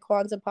stuff by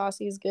Kwanzaa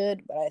Posse is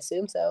good, but I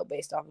assume so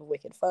based off of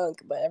Wicked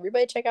Funk. But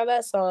everybody check out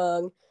that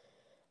song.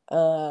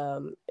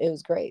 It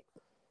was great.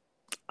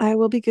 I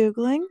will be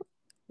Googling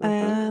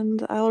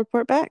and I'll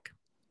report back.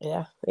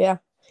 Yeah.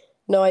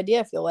 No idea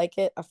if you'll like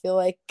it. I feel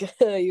like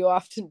you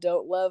often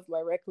don't love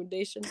my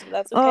recommendations, but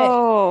that's okay.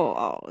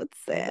 Oh, it's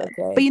sad.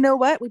 Okay. But you know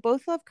what? We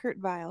both love Kurt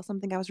Vile.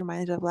 Something I was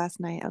reminded of last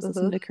night. I was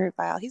listening to Kurt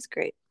Vile. He's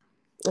great.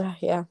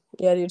 Yeah,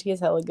 dude, he's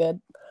hella good.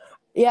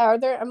 Yeah, are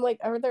there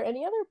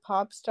any other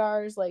pop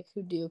stars like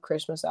who do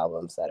Christmas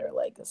albums that are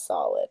like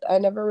solid? I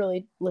never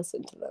really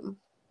listened to them.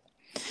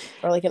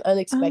 Or like an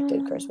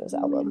unexpected Christmas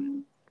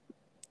album.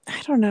 I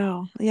don't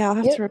know. Yeah, I'll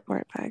have to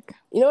report back.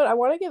 You know what? I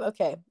want to give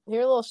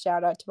here a little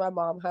shout out to my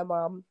mom. Hi,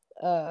 Mom.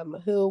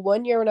 Who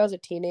one year when I was a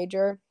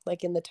teenager,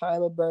 like in the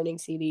time of burning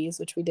CDs,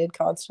 which we did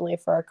constantly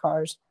for our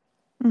cars,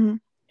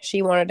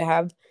 she wanted to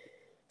have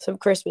some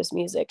Christmas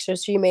music. So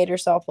she made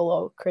herself a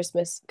little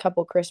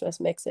couple Christmas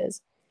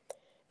mixes.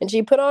 And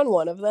she put on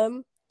one of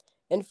them,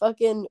 and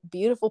fucking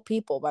Beautiful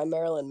People by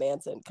Marilyn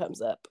Manson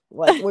comes up.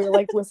 Like, we were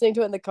like listening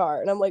to it in the car,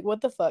 and I'm like,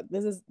 what the fuck?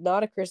 This is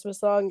not a Christmas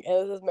song,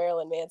 and this is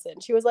Marilyn Manson.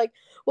 She was like,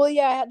 well,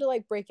 yeah, I had to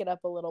like break it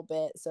up a little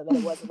bit so that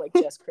it wasn't like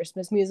just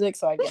Christmas music,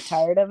 so I'd get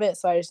tired of it.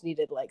 So I just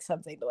needed like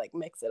something to like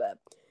mix it up.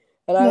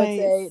 And I would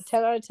say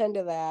 10 out of 10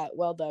 to that.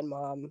 Well done,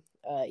 Mom.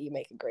 You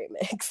make a great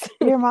mix.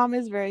 Your mom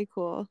is very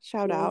cool.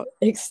 Shout out.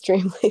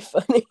 Extremely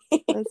funny.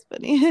 That's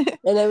funny.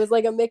 And it was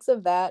like a mix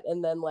of that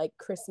and then like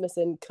Christmas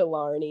in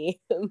Killarney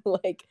and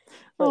like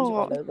a bunch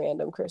of other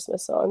random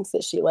Christmas songs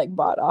that she like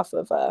bought off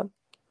of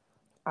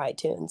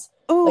iTunes.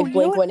 Like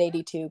Blink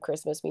 182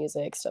 Christmas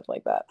music, stuff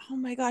like that. Oh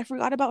my god, I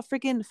forgot about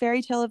freaking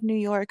Fairy Tale of New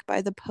York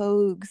by the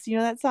Pogues. You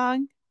know that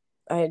song?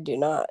 I do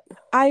not.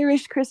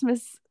 Irish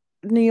Christmas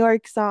New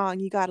York song.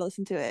 You gotta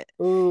listen to it.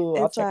 Ooh,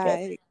 I'll check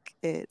it.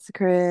 It's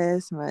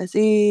Christmas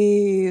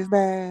Eve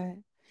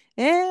in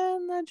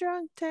the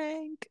drunk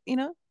tank. You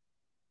know?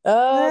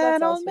 Oh,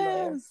 that old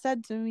man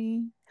said to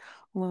me,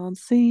 "Won't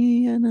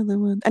see another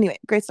one." Anyway,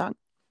 great song.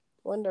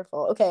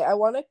 Wonderful. Okay,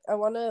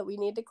 we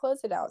need to close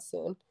it out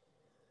soon.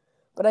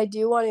 But I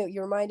do want to,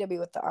 you reminded me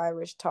with the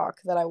Irish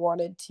talk that I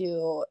wanted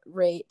to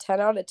rate 10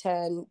 out of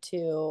 10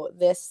 to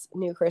this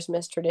new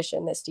Christmas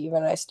tradition that Steve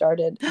and I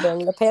started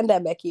during the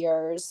pandemic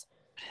years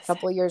a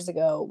couple of years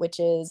ago, which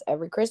is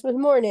every Christmas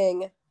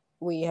morning,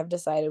 we have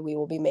decided we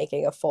will be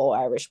making a full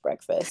Irish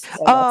breakfast.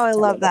 I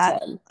love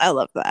that. I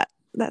love that.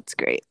 That's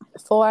great.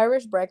 Full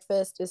Irish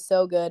breakfast is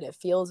so good. It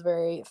feels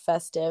very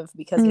festive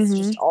because it's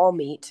just all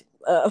meat.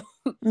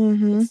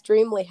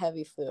 Extremely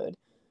heavy food.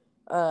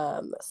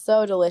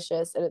 So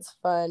delicious, and it's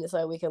fun. It's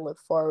like we can look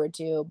forward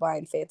to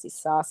buying fancy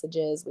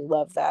sausages. We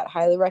love that.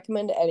 Highly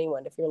recommend to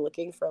anyone if you're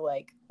looking for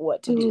like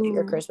what to do for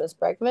your Christmas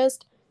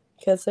breakfast.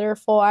 Consider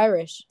full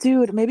Irish.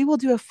 Dude, maybe we'll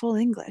do a full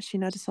English,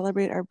 to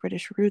celebrate our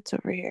British roots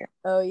over here.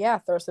 Oh yeah,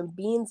 throw some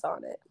beans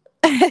on it.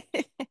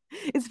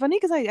 It's funny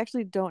because I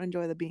actually don't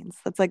enjoy the beans.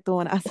 That's like the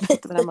one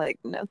aspect that I'm like,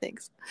 no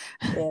thanks.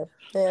 Yeah,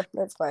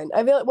 that's fine.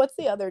 I feel like, what's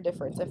the other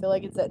difference? I feel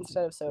like it's that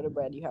instead of soda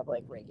bread, you have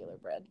like regular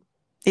bread.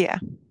 Yeah.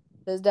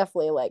 There's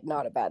definitely like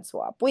not a bad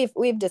swap. We've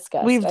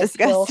discussed.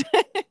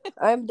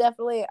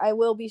 I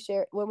will be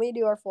sharing when we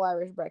do our full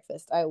Irish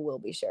breakfast. I will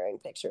be sharing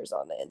pictures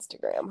on the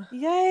Instagram.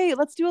 Yay!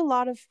 Let's do a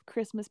lot of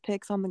Christmas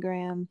pics on the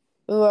gram.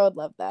 Ooh, I would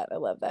love that. I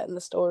love that in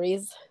the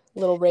stories.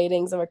 Little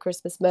ratings of our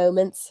Christmas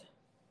moments.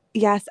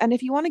 Yes, and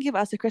if you want to give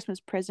us a Christmas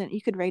present,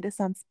 you could rate us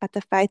on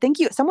Spotify. Thank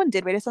you. Someone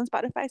did rate us on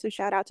Spotify, so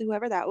shout out to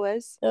whoever that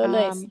was. Oh,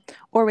 nice.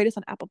 Or rate us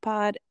on Apple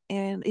Pod,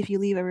 and if you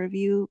leave a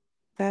review,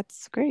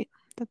 that's great.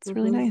 That's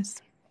really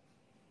nice.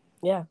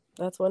 Yeah.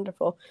 That's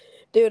wonderful.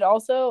 Dude,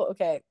 also,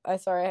 okay,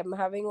 I'm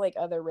having like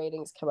other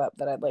ratings come up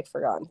that I'd like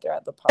forgotten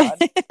throughout the pod.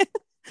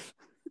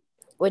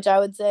 Which I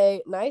would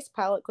say, nice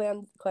palate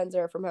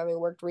cleanser from having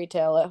worked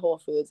retail at Whole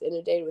Foods,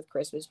 inundated with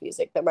Christmas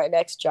music, that my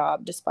next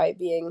job, despite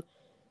being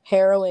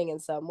harrowing in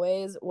some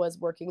ways, was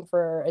working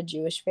for a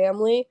Jewish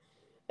family.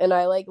 And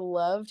I like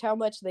loved how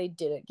much they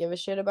didn't give a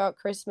shit about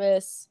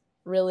Christmas.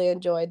 Really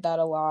enjoyed that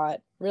a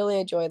lot. Really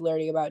enjoyed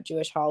learning about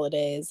Jewish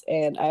holidays.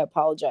 And I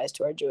apologize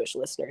to our Jewish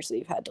listeners that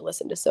you've had to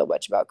listen to so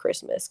much about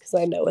Christmas, because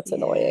I know it's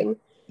annoying.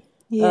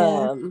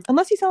 Yeah.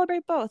 Unless you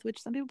celebrate both,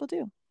 which some people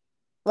do.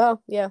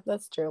 Well, yeah,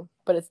 that's true.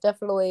 But it's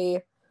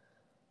definitely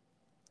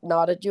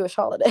not a Jewish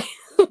holiday.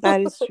 That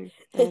is true.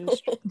 That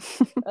is true.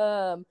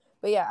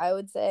 But yeah, I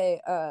would say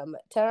 10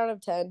 out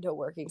of 10 to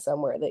working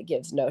somewhere that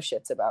gives no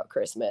shits about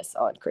Christmas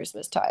on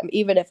Christmas time,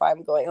 even if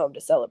I'm going home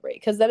to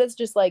celebrate. Because then it's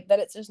just like,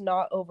 it's just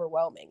not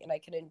overwhelming, and I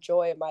can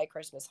enjoy my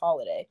Christmas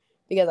holiday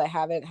because I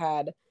haven't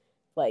had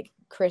like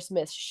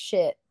Christmas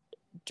shit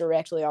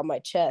directly on my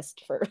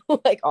chest for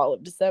like all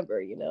of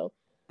December, you know?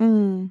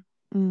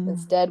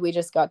 Instead, we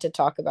just got to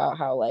talk about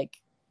how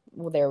like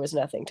there was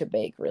nothing to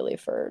bake really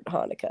for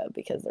Hanukkah,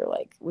 because they're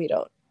like,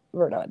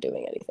 we're not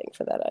doing anything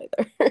for that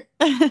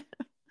either.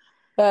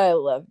 I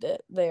loved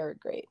it. They were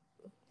great.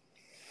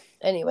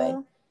 Anyway,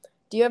 well,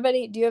 do you have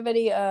any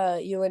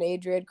you and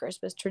Adrian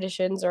Christmas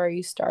traditions, or are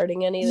you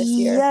starting any this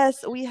year?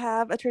 Yes, we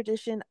have a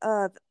tradition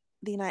of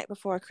the night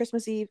before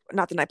Christmas Eve,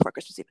 not the night before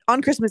Christmas Eve,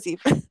 on Christmas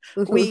Eve,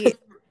 we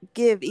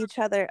give each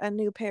other a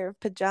new pair of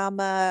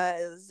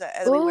pajamas,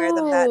 and we wear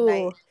them that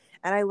night.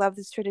 And I love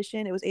this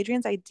tradition. It was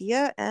Adrian's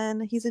idea,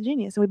 and he's a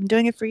genius, and we've been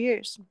doing it for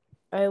years.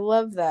 I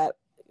love that.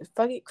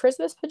 Fucking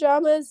Christmas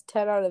pajamas,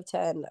 10 out of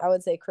 10. I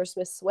would say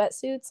Christmas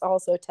sweatsuits,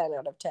 also 10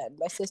 out of 10.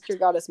 My sister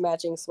got us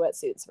matching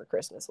sweatsuits for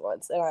Christmas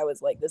once, and I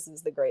was like, this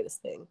is the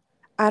greatest thing.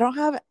 I don't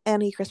have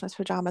any Christmas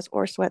pajamas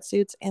or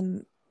sweatsuits,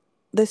 and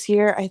this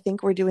year I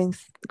think we're doing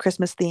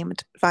Christmas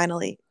themed,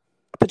 finally,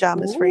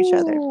 pajamas for each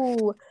other.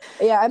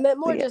 Yeah, I meant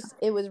more just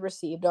it was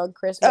received on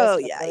Christmas. Oh,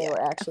 yeah, they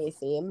were actually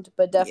themed,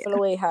 but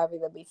definitely having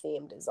them be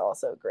themed is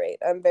also great.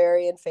 I'm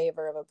very in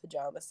favor of a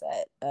pajama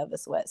set, of a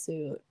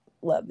sweatsuit.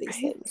 Love these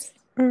things.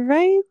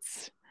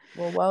 Right.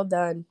 Well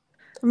done.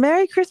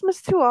 Merry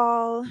Christmas to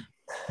all.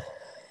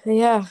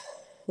 Yeah,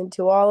 and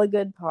to all a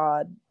good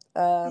pod.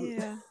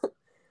 Yeah.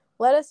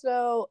 Let us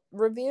know.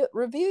 Review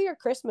your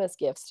Christmas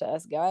gifts to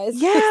us,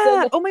 guys.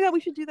 Yeah. Oh my God,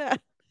 we should do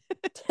that.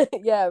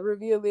 Yeah,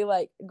 review be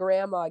like,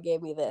 Grandma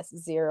gave me this,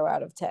 0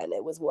 out of 10.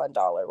 It was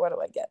 $1. What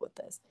do I get with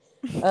this?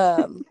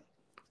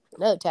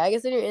 No, tag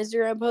us in your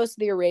Instagram post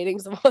with your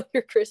ratings of all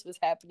your Christmas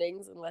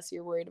happenings, unless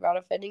you're worried about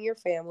offending your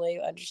family.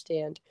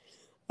 Understand.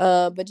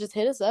 But just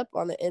hit us up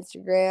on the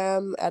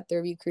Instagram at the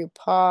Review Crew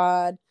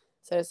Pod.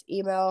 Send us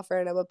email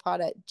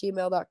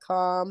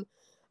friendanemapod@gmail.com.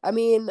 I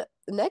mean,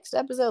 the next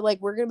episode,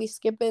 like, we're gonna be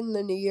skipping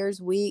the New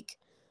Year's week.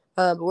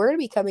 But we're gonna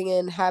be coming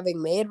in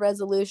having made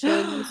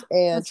resolutions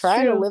and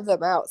trying to live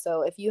them out.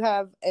 So if you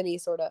have any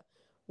sort of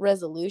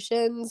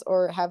resolutions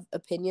or have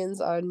opinions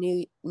on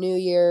New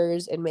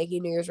Year's and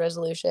making New Year's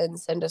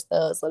resolutions, send us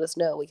those. Let us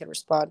know. We can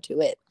respond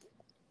to it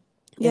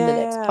in the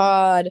next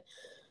pod.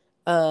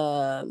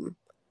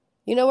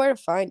 You know where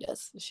to find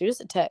us. Shoot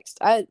us a text.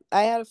 I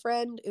had a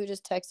friend who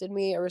just texted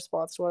me a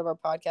response to one of our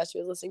podcasts she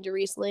was listening to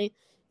recently.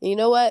 And you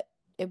know what?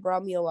 It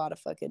brought me a lot of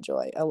fucking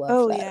joy. I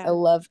love that. Yeah. I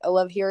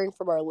love hearing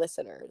from our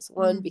listeners.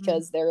 One,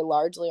 because they're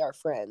largely our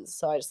friends.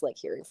 So I just like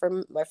hearing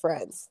from my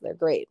friends. They're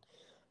great.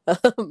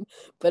 But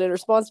in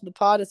response to the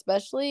pod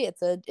especially,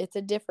 it's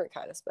a different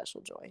kind of special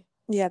joy.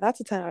 Yeah,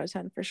 that's a 10 out of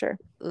 10 for sure.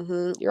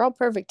 You're all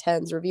perfect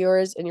 10s,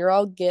 reviewers, and you're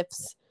all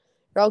gifts.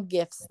 You're all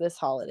gifts this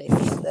holiday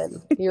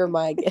season. You're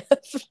my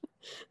gift.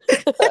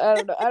 I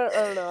don't know.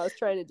 I was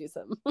trying to do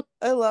something.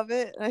 I love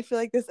it. And I feel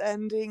like this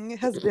ending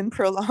has been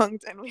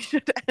prolonged and we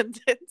should end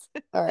it.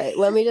 All right.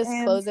 Let me just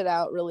close it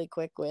out really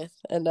quick with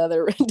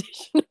another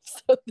rendition of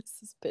So This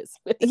Is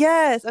Pissmas.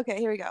 Yes. Okay,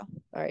 here we go.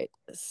 All right.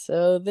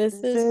 So this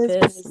is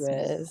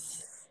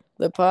Pissmas.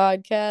 The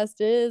podcast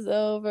is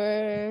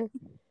over.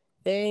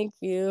 Thank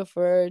you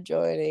for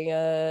joining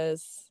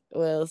us.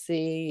 We'll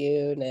see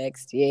you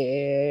next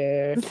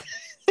year.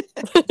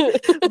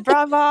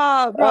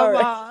 Brava.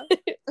 Right.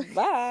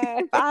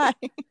 Bye. Bye.